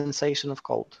almost the sensation of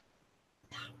cold.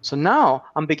 So now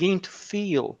I'm beginning to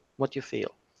feel what you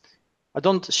feel. I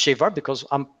don't shiver because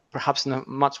I'm perhaps in a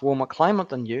much warmer climate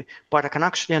than you, but I can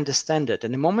actually understand it.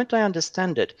 And the moment I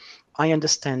understand it, I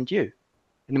understand you.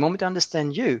 And the moment I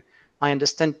understand you, I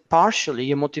understand partially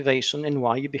your motivation and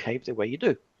why you behave the way you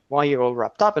do, why you're all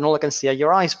wrapped up, and all I can see are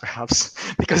your eyes, perhaps,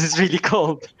 because it's really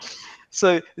cold.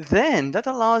 So then that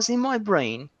allows in my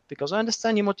brain, because I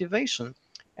understand your motivation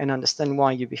and understand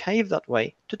why you behave that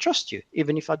way, to trust you,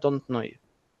 even if I don't know you.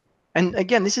 And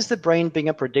again, this is the brain being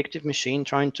a predictive machine,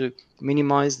 trying to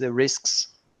minimize the risks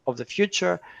of the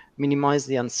future, minimize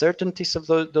the uncertainties of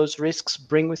those risks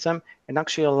bring with them, and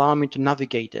actually allow me to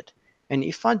navigate it. And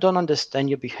if I don't understand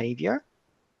your behavior,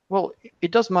 well,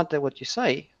 it doesn't matter what you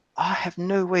say. I have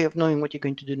no way of knowing what you're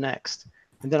going to do next.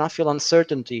 And then I feel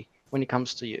uncertainty when it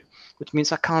comes to you, which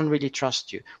means I can't really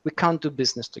trust you. We can't do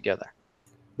business together.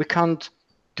 We can't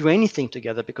do anything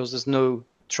together because there's no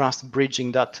trust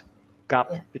bridging that gap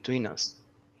Yeah. between us.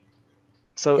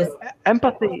 So Because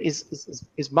empathy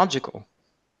is magical.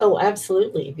 Oh,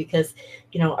 absolutely. Because,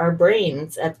 our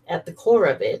brains at the core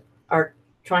of it are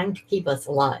trying to keep us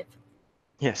alive,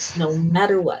 Yes, no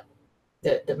matter what.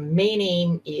 The main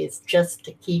aim is just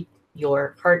to keep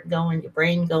your heart going, your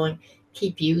brain going,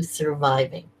 keep you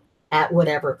surviving at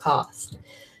whatever cost.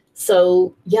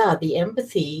 So, yeah, the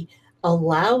empathy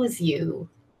allows you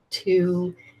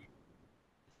to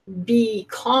be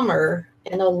calmer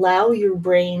and allow your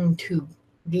brain to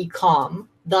be calm,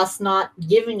 thus not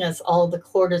giving us all the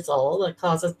cortisol that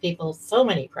causes people so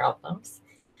many problems.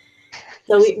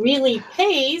 So yes, it really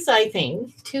pays, I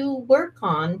think, to work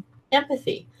on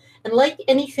empathy. And like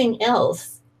anything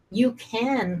else, you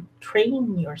can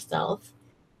train yourself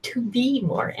to be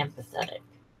more empathetic.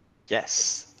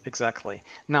 yes, exactly.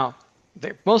 Now,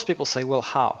 most people say, "Well,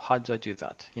 how? How do I do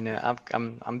that?"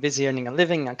 I'm busy earning a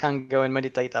living. I can't go and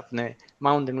meditate up in a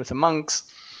mountain with the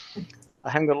monks. I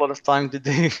haven't got a lot of time to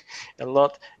do a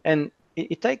lot, and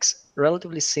it takes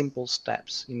relatively simple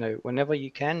steps. Whenever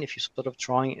you can, if you sort of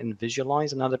try and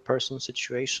visualize another person's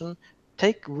situation,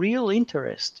 take real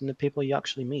interest in the people you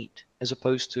actually meet, as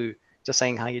opposed to just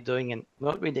saying how you're doing and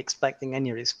not really expecting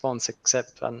any response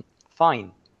except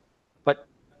fine. But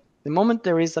the moment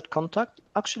there is that contact,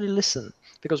 actually listen,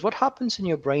 because what happens in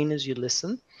your brain as you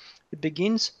listen, it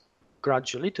begins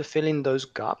gradually to fill in those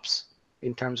gaps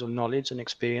in terms of knowledge and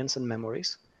experience and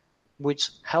memories,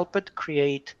 which help it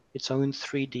create its own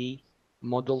 3D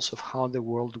models of how the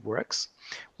world works,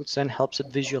 which then helps it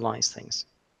visualize things.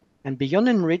 And beyond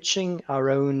enriching our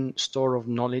own store of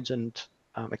knowledge and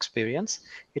experience,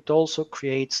 it also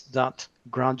creates that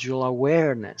gradual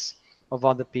awareness of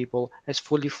other people as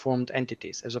fully formed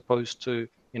entities, as opposed to,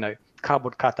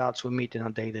 cardboard cutouts we meet in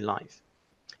our daily life.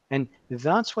 And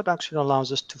that's what actually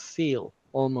allows us to feel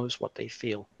almost what they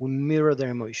feel. We mirror their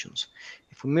emotions.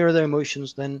 If we mirror their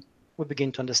emotions, then we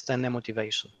begin to understand their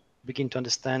motivation, begin to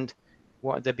understand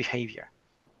what their behavior.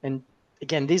 And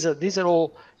again, these are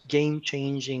all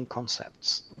game-changing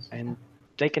concepts, and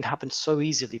they can happen so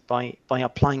easily by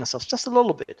applying ourselves just a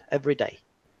little bit every day.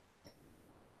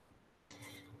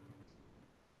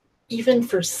 Even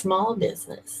for small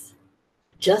business,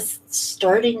 just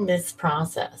starting this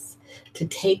process to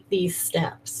take these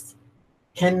steps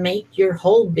can make your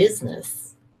whole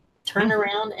business turn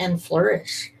around and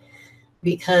flourish,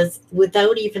 because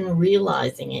without even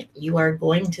realizing it, you are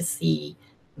going to see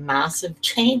massive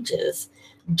changes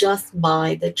just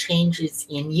by the changes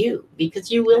in you,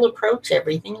 because you will approach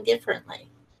everything differently.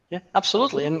 Yeah,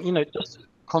 absolutely. And just to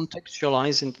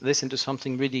contextualize into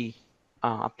something really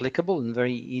applicable and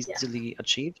very Yeah. easily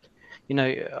achieved.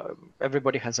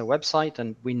 Everybody has a website,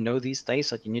 and we know these days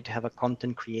that you need to have a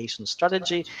content creation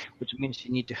strategy, which means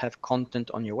you need to have content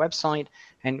on your website.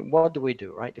 And what do we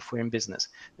do, right? If we're in business,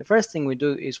 the first thing we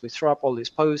do is we throw up all these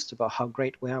posts about how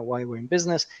great we are, why we're in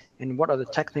business, and what are the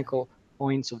technical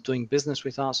points of doing business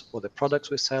with us, or the products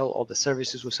we sell, or the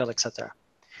services we sell, etc.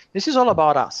 This is all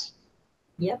about us.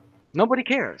 Yep. Nobody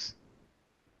cares.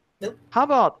 Nope. How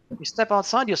about you step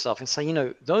outside yourself and say,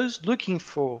 those looking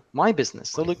for my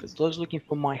business, those looking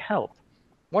for my help,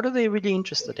 what are they really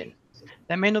interested in?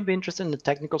 They may not be interested in the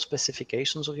technical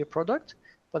specifications of your product,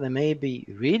 but they may be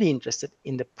really interested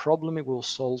in the problem it will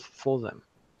solve for them.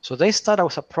 So they start out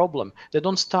with a problem. They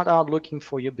don't start out looking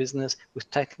for your business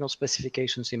with technical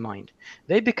specifications in mind.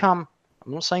 They become,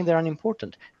 I'm not saying they're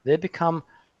unimportant, they become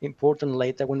important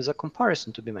later when there's a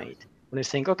comparison to be made. When you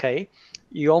think, okay,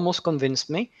 you almost convinced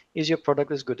me, is your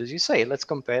product as good as you say? Let's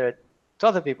compare it to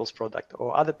other people's product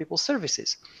or other people's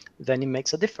services. Then it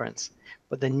makes a difference.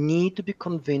 But they need to be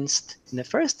convinced in the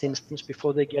first instance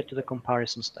before they get to the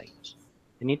comparison stage.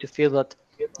 They need to feel that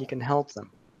you can help them.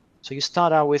 So you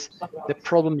start out with the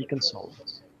problem you can solve,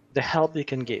 the help you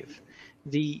can give,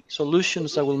 the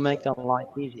solutions that will make their life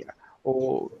easier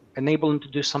or enable them to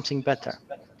do something better.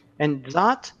 And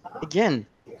that, again,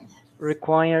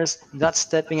 requires that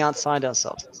stepping outside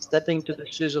ourselves, stepping into the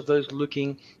shoes of those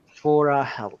looking for our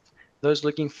help, those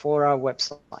looking for our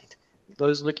website,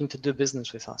 those looking to do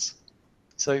business with us.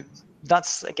 So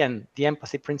that's, again, the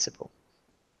empathy principle.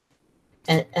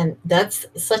 And that's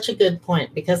such a good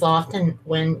point, because often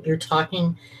when you're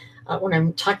talking, when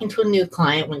I'm talking to a new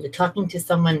client, when you're talking to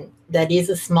someone that is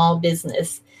a small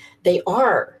business,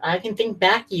 I can think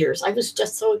back years, I was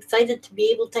just so excited to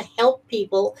be able to help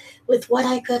people with what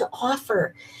I could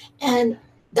offer. And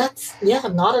that's, yeah,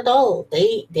 not at all.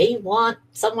 They want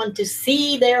someone to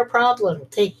see their problem,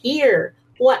 to hear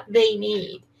what they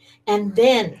need, and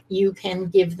then you can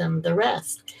give them the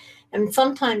rest. And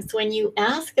sometimes when you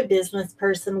ask a business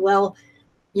person, well,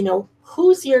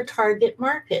 who's your target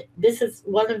market? This is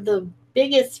one of the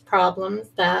biggest problems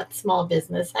that small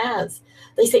business has.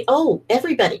 They say, oh,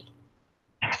 everybody.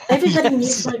 Everybody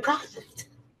needs Yes. my product.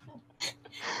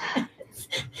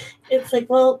 It's like,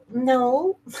 well,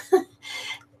 no,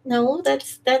 no,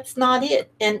 that's not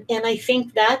it. And I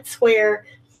think that's where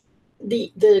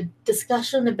the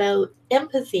discussion about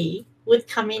empathy would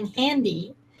come in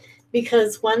handy,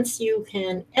 because once you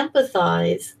can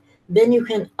empathize, then you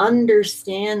can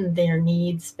understand their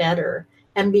needs better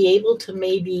and be able to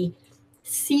maybe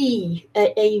see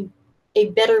a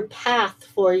better path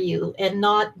for you, and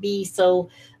not be so,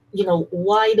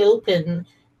 wide open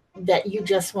that you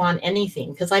just want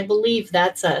anything, because I believe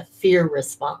that's a fear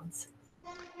response.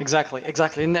 Exactly,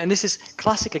 exactly. And this is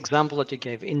classic example that you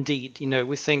gave. Indeed,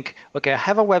 we think, okay, I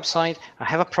have a website, I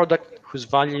have a product whose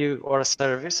value or a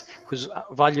service whose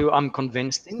value I'm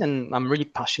convinced in and I'm really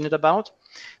passionate about.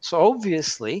 So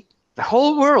obviously, the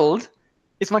whole world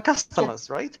is my Yeah. customers,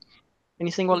 right? And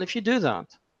you think, well, if you do that,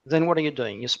 then what are you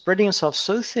doing? You're spreading yourself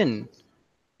so thin,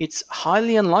 it's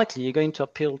highly unlikely you're going to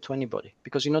appeal to anybody,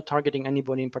 because you're not targeting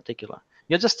anybody in particular.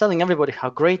 You're just telling everybody how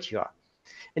great you are.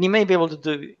 And you may be able to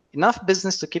do enough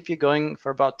business to keep you going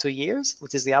for about 2 years,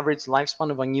 which is the average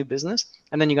lifespan of a new business,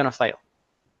 and then you're going to fail.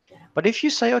 But if you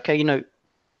say, okay,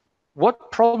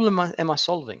 what problem am I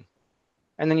solving?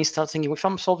 And then you start thinking, if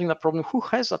I'm solving that problem, who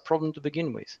has that problem to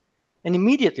begin with? And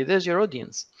immediately there's your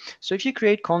audience. So if you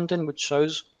create content which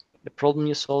shows the problem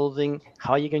you're solving,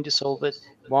 how you're going to solve it,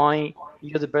 why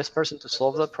you're the best person to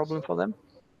solve that problem for them,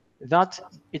 that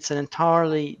it's an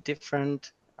entirely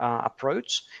different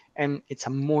approach, and it's a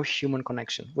more human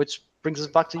connection, which brings us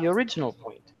back to your original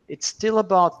point. It's still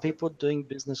about people doing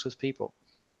business with people.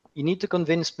 You need to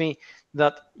convince me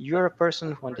that you're a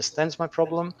person who understands my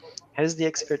problem, has the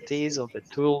expertise or the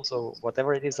tools or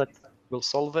whatever it is that we'll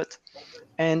solve it,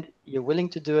 and you're willing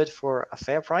to do it for a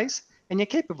fair price, and you're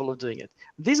capable of doing it.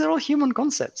 These are all human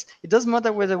concepts. It doesn't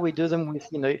matter whether we do them with,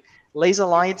 laser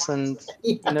lights and,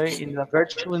 Yeah. in a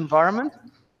virtual environment,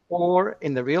 or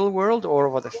in the real world, or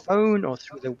over the phone, or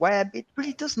through the web. It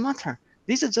really doesn't matter.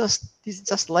 These are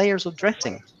just layers of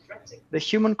dressing. The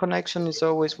human connection is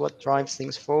always what drives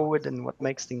things forward and what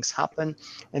makes things happen,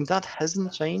 and that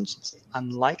hasn't changed. It's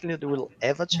unlikely that it will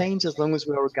ever change as long as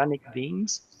we're organic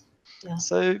beings. Yeah.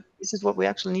 So this is what we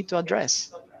actually need to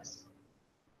address.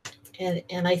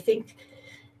 And I think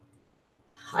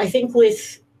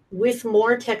with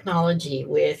more technology,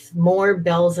 with more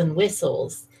bells and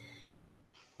whistles,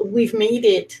 we've made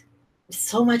it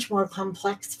so much more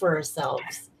complex for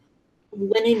ourselves.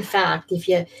 When in fact, if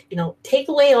you take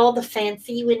away all the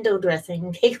fancy window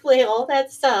dressing, take away all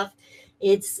that stuff,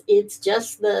 it's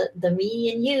just the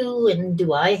me and you, and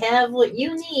do I have what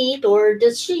you need, or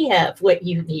does she have what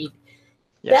you need?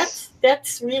 Yes,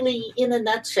 That's really, in a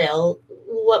nutshell,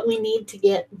 what we need to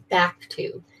get back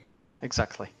to.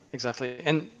 exactly, exactly.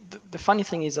 And the funny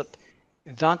thing is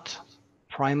that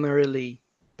primarily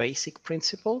basic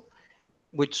principle,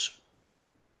 which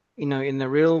in the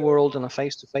real world, in a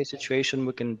face-to-face situation,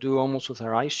 we can do almost with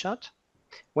our eyes shut.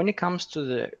 When it comes to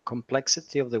the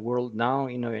complexity of the world now,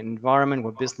 an environment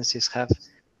where businesses have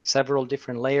several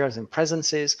different layers and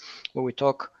presences, where we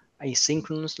talk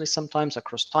asynchronously sometimes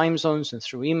across time zones and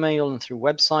through email and through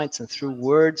websites and through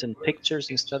words and pictures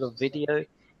instead of video,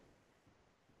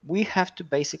 we have to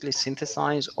basically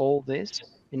synthesize all this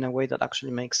in a way that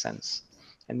actually makes sense.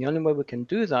 And the only way we can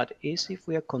do that is if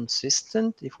we are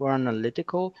consistent, if we're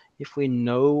analytical, if we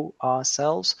know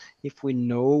ourselves, if we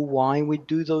know why we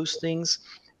do those things,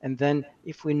 and then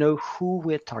if we know who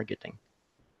we're targeting,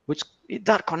 which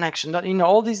that connection, that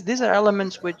all these are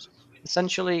elements which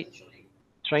essentially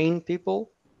train people,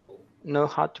 know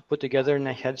how to put together in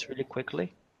their heads really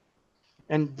quickly,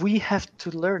 and we have to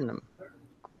learn them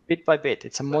bit by bit.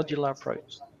 It's a modular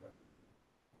approach.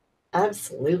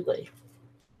 Absolutely.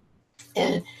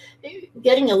 And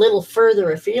getting a little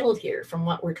further afield here from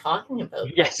what we're talking about,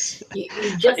 but Yes. you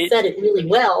just said it really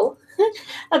well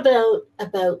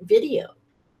about video.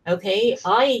 Okay,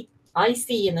 I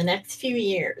see in the next few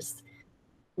years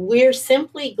we're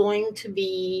simply going to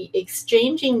be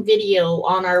exchanging video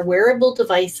on our wearable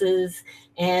devices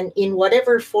and in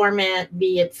whatever format,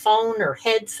 be it phone or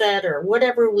headset or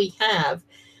whatever we have.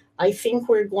 I think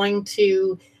we're going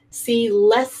to see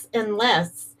less and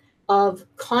less of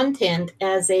content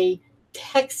as a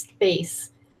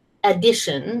text-based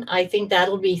addition. I think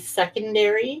that'll be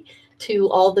secondary to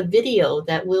all the video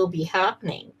that will be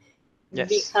happening, Yes.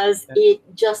 because it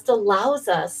just allows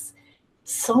us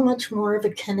so much more of a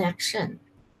connection.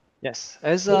 Yes.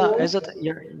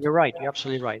 You You're right. You're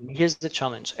absolutely right. And here's the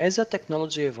challenge: as the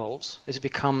technology evolves, as it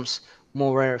becomes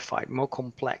more rarefied, more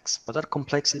complex, but that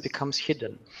complexity becomes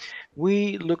hidden.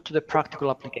 We look to the practical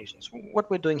applications. What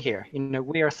we're doing here,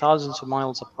 we are thousands of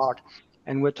miles apart,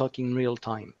 and we're talking real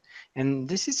time. And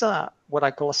this is what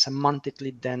I call a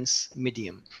semantically dense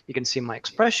medium. You can see my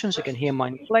expressions, you can hear my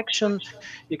inflection,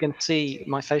 you can see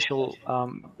my facial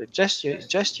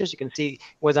gestures, you can see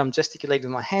whether I'm gesticulating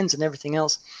with my hands and everything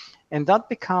else. And that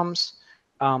becomes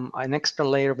an extra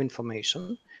layer of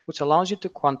information, which allows you to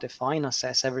quantify and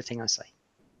assess everything I say.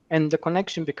 And the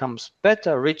connection becomes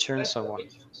better, richer, and so on.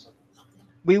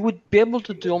 We would be able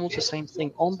to do almost the same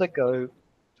thing on the go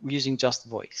using just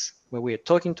voice, where we are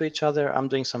talking to each other. I'm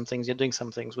doing some things, you're doing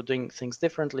some things, we're doing things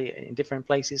differently in different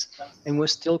places, and we're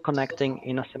still connecting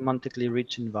in a semantically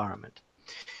rich environment.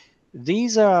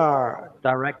 These are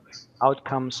direct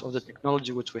outcomes of the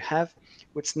technology which we have,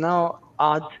 which now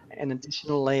add an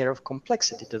additional layer of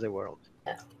complexity to the world,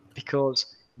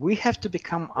 because we have to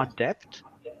become adept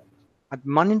at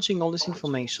managing all this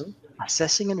information,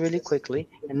 assessing it really quickly,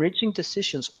 and reaching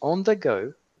decisions on the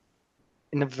go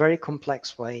in a very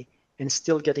complex way, and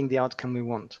still getting the outcome we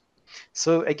want.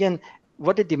 So again,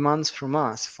 what it demands from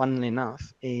us, funnily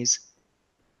enough, is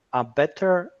a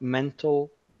better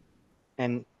mental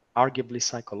and arguably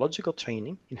psychological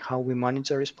training in how we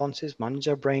manage our responses, manage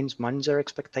our brains, manage our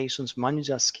expectations, manage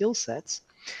our skill sets,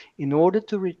 in order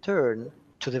to return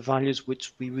to the values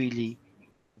which we really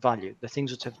value, the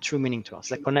things which have true meaning to us,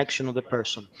 the connection of the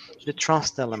person, the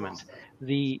trust element,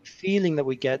 the feeling that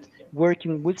we get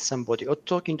working with somebody or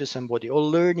talking to somebody or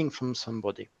learning from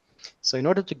somebody. So in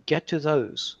order to get to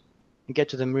those and get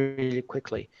to them really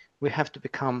quickly, we have to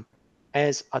become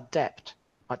as adept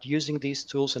at using these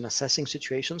tools and assessing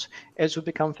situations as we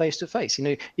become face to face.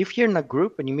 If you're in a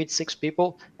group and you meet 6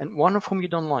 people and one of whom you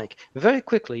don't like, very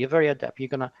quickly, you're very adept. You're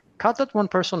going to cut that one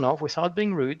person off without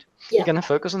being rude. Yeah. You're going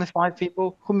to focus on the 5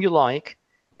 people whom you like,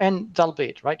 and that'll be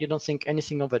it, right? You don't think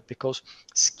anything of it, because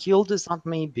skilled as that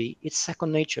may be, it's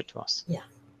second nature to us. Yeah.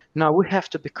 Now we have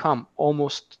to become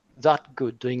almost that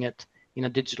good doing it in a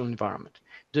digital environment,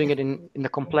 doing it in the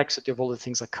complexity of all the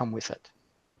things that come with it.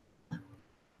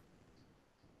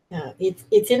 Yeah,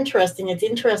 it's interesting. It's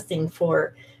interesting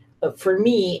for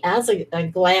me as a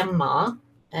grandma.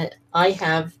 I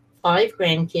have 5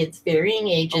 grandkids, varying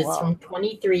ages, from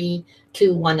 23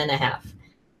 to 1.5.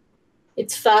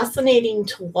 It's fascinating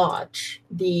to watch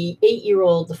the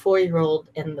 8-year-old, the 4-year-old,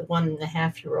 and the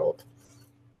 1.5-year-old.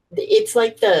 It's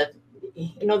like the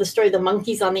story of the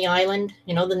monkeys on the island.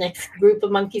 The next group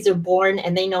of monkeys are born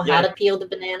and they know how to peel the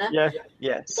banana.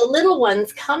 Yes. The little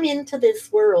ones come into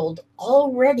this world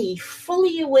already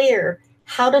fully aware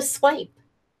how to swipe.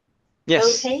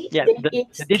 Yes. Okay. Yeah.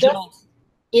 It's the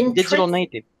digital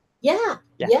native. Yeah.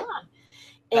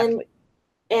 Exactly.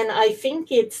 And I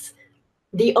think it's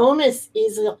the onus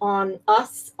is on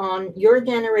us, on your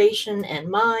generation and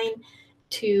mine,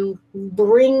 to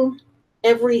bring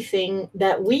everything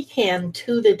that we can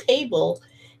to the table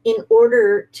in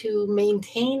order to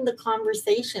maintain the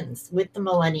conversations with the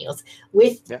millennials,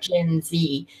 with Gen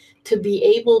Z, to be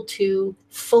able to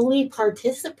fully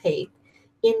participate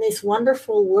in this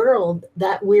wonderful world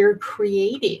that we're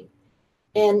creating.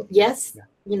 And yes,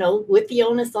 with the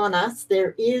onus on us,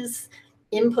 there is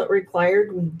input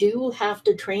required. We do have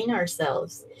to train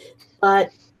ourselves.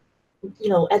 But,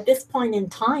 at this point in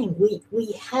time,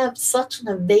 we have such an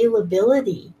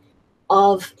availability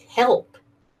of help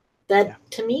that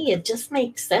to me, it just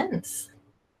makes sense.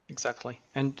 Exactly.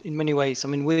 And in many ways, I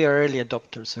mean, we are early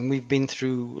adopters and we've been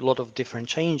through a lot of different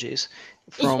changes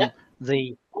from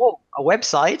a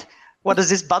website, what does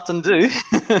this button do?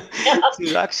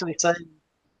 To actually say,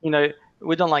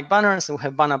 we don't like banners and we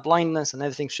have banner blindness and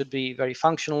everything should be very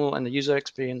functional and the user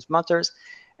experience matters.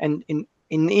 And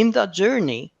in that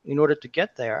journey, in order to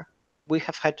get there, we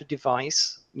have had to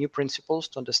devise new principles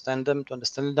to understand them, to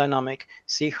understand the dynamic,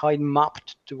 see how it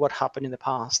mapped to what happened in the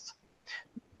past.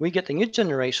 We get a new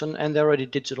generation and they're already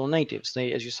digital natives.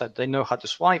 They, as you said, they know how to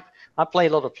swipe. I play a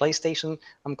lot of PlayStation.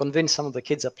 I'm convinced some of the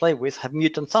kids I play with have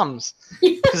mutant thumbs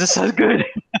because it's so good.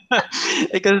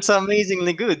 Because it's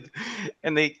amazingly good.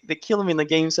 And they kill me in the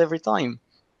games every time.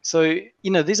 So,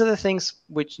 these are the things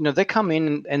which, they come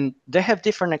in and they have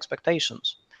different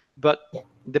expectations. But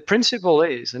the principle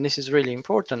is, and this is really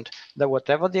important, that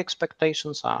whatever the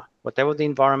expectations are, whatever the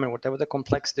environment, whatever the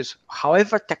complexities,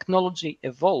 however technology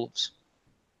evolves,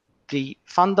 the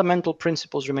fundamental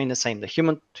principles remain the same. The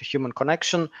human-to-human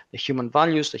connection, the human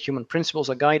values, the human principles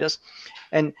that guide us.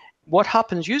 And what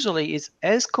happens usually is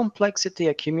as complexity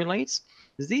accumulates,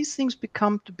 these things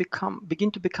begin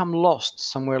to become lost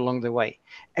somewhere along the way.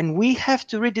 And we have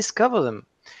to rediscover them.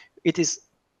 It is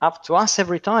up to us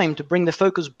every time to bring the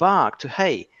focus back to,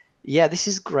 hey, yeah, this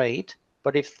is great,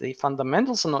 but if the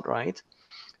fundamentals are not right,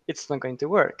 it's not going to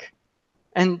work.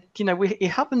 And it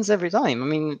happens every time. I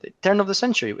mean, the turn of the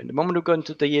century, the moment we go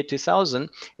into the year 2000,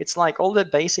 it's like all the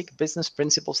basic business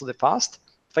principles of the past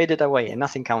faded away and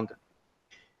nothing counted.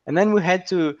 And then we had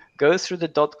to go through the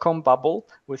dot-com bubble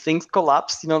where things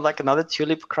collapsed, like another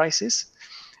tulip crisis.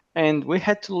 And we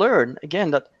had to learn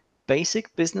again that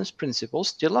basic business principles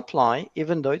still apply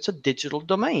even though it's a digital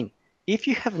domain. If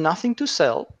you have nothing to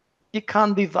sell, you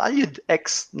can't be valued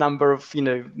X number of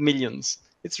millions.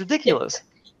 It's ridiculous.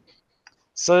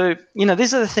 So,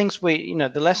 these are the things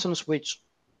the lessons which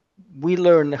we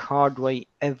learn the hard way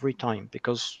every time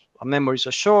because our memories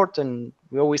are short and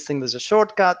we always think there's a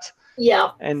shortcut.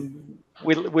 Yeah. And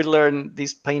we learn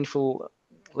these painful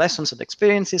lessons and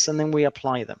experiences and then we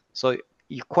apply them. So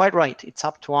you're quite right. It's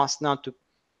up to us now to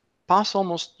pass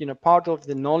almost, part of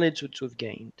the knowledge which we've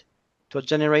gained to a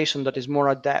generation that is more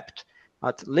adept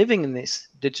at living in this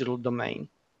digital domain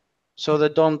so they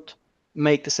don't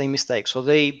make the same mistake. So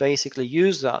they basically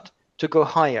use that to go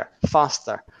higher,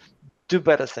 faster, do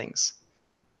better things.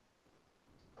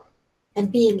 And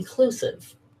be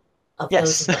inclusive of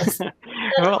those of us.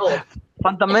 Well,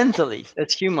 fundamentally,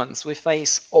 as humans, we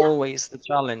face always the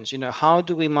challenge, how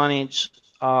do we manage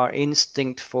our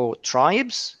instinct for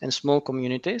tribes and small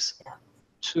communities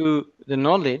to the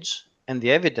knowledge and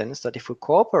the evidence that if we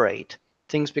cooperate,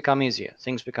 things become easier,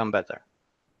 things become better.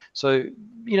 So,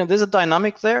 there's a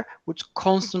dynamic there which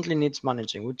constantly needs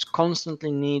managing, which constantly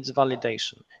needs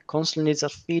validation, constantly needs a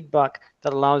feedback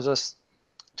that allows us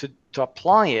to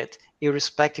apply it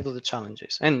irrespective of the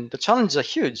challenges. And the challenges are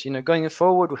huge. Going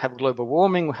forward, we have global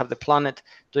warming, we have the planet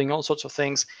doing all sorts of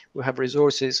things, we have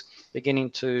resources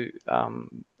beginning to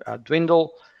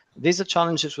dwindle. These are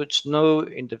challenges which no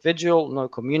individual, no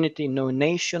community, no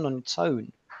nation on its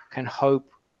own can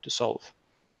hope to solve.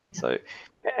 So,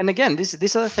 and again, these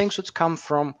are the things which come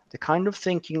from the kind of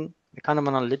thinking, the kind of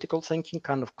analytical thinking,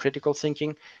 kind of critical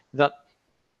thinking that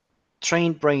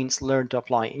trained brains learn to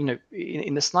apply.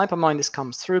 In the sniper mind, this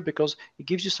comes through because it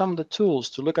gives you some of the tools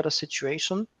to look at a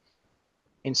situation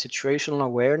in situational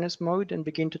awareness mode and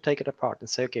begin to take it apart and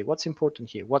say, okay, what's important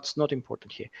here? What's not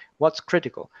important here? What's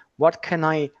critical? What can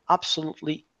I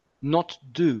absolutely not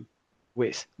do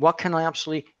with? What can I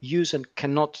absolutely use and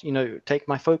cannot, take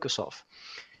my focus off?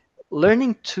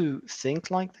 Learning to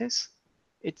think like this,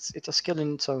 it's a skill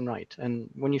in its own right. And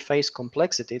when you face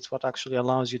complexity, it's what actually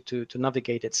allows you to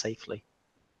navigate it safely.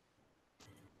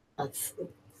 That's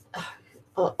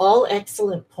all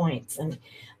excellent points. And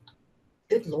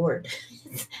good Lord,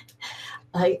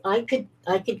 I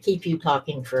could keep you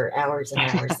talking for hours and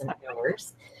hours and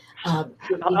hours.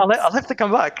 I'll have to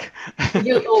come back.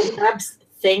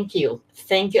 Thank you.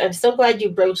 I'm so glad you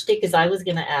broached it because I was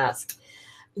going to ask.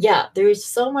 Yeah, there is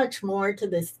so much more to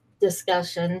this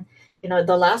discussion.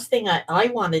 The last thing I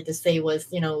wanted to say was,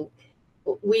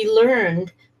 we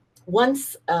learned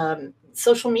once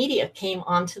social media came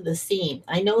onto the scene.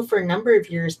 I know for a number of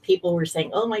years, people were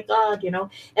saying, oh my God,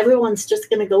 everyone's just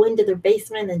going to go into their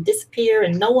basement and disappear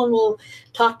and no one will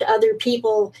talk to other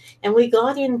people. And we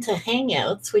got into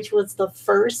Hangouts, which was the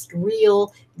first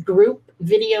real group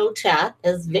video chat,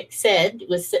 as Vic said,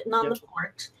 was sitting on the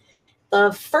porch.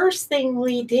 The first thing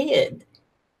we did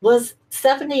was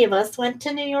 70 of us went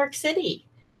to New York City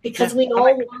because we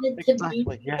all wanted to be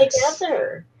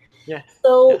together. Yeah.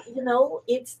 So,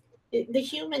 it's the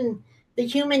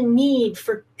human need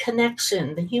for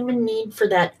connection, the human need for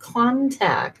that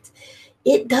contact.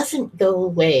 It doesn't go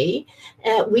away.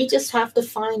 We just have to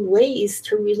find ways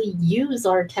to really use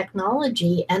our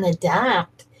technology and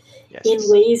adapt in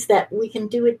ways that we can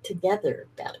do it together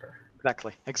better.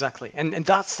 Exactly. And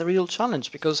that's the real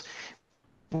challenge, because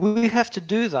we have to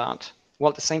do that while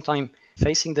at the same time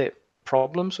facing the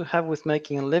problems we have with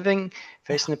making a living,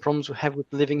 facing the problems we have with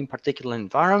living in particular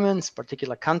environments,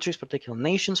 particular countries, particular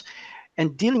nations,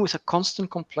 and dealing with a constant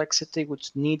complexity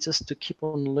which needs us to keep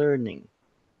on learning.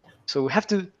 So we have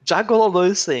to juggle all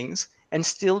those things and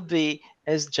still be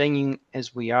as genuine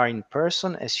as we are in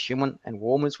person, as human and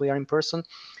warm as we are in person.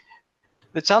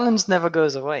 The challenge never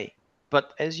goes away.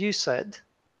 But as you said,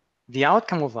 the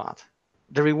outcome of that,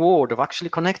 the reward of actually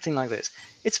connecting like this,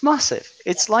 it's massive.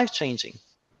 It's life-changing.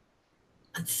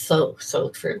 That's so, so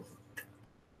true.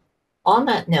 On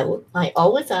that note, I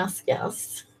always ask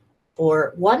guests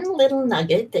for one little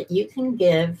nugget that you can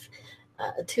give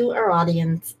to our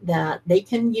audience that they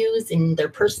can use in their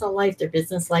personal life, their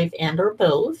business life, and or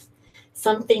both.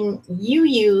 Something you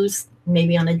use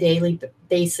maybe on a daily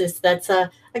basis that's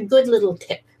a good little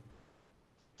tip.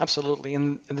 Absolutely.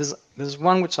 And there's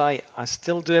one which I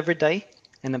still do every day.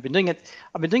 And I've been doing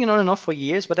it on and off for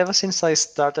years, but ever since I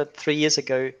started 3 years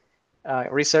ago,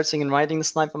 researching and writing the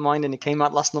Sniper Mind, and it came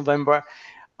out last November,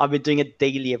 I've been doing it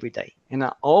daily every day. And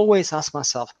I always ask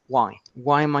myself, why?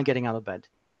 Why am I getting out of bed?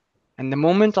 And the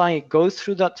moment I go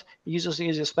through that,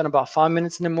 usually spend about 5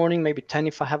 minutes in the morning, maybe 10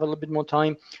 if I have a little bit more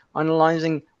time,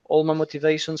 analyzing all my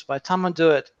motivations. By the time I do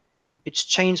it, it's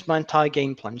changed my entire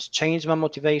game plan. It's changed my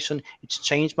motivation. It's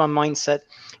changed my mindset.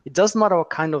 It doesn't matter what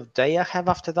kind of day I have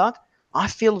after that. I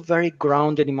feel very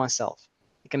grounded in myself.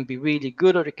 It can be really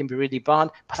good or it can be really bad,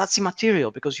 but that's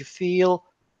immaterial because you feel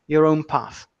your own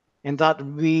path. And that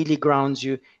really grounds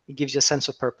you. It gives you a sense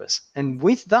of purpose. And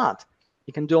with that,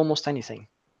 you can do almost anything.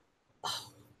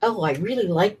 Oh, I really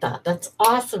like that. That's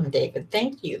awesome, David.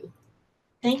 Thank you.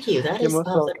 That is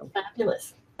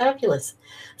fabulous. Fabulous.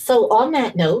 So on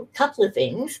that note, couple of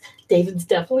things. David's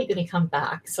definitely going to come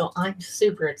back. So I'm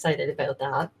super excited about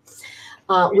that.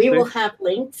 We will have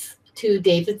links to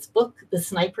David's book, The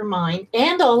Sniper Mind,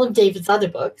 and all of David's other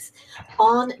books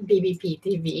on BBP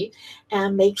TV.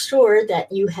 And make sure that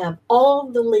you have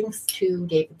all the links to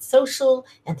David's social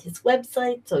and his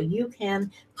website so you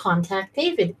can contact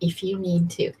David if you need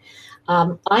to.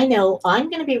 I know I'm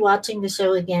going to be watching the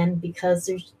show again because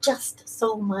there's just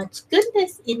so much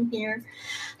goodness in here.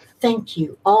 Thank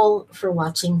you all for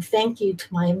watching. Thank you to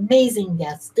my amazing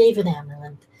guest, David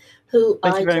Amerland, who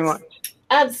I just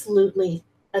absolutely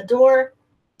adore,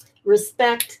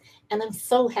 respect, and I'm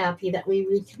so happy that we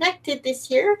reconnected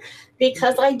this year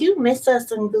because I do miss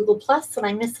us on Google Plus and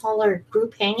I miss all our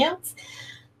group hangouts.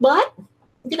 But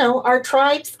our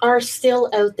tribes are still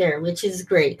out there, which is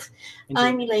great. Indeed.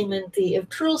 I'm Elaine Lindsay of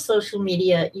True Social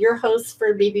Media, your host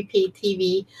for BBP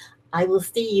TV. I will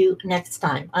see you next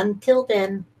time. Until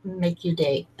then, make your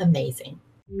day amazing.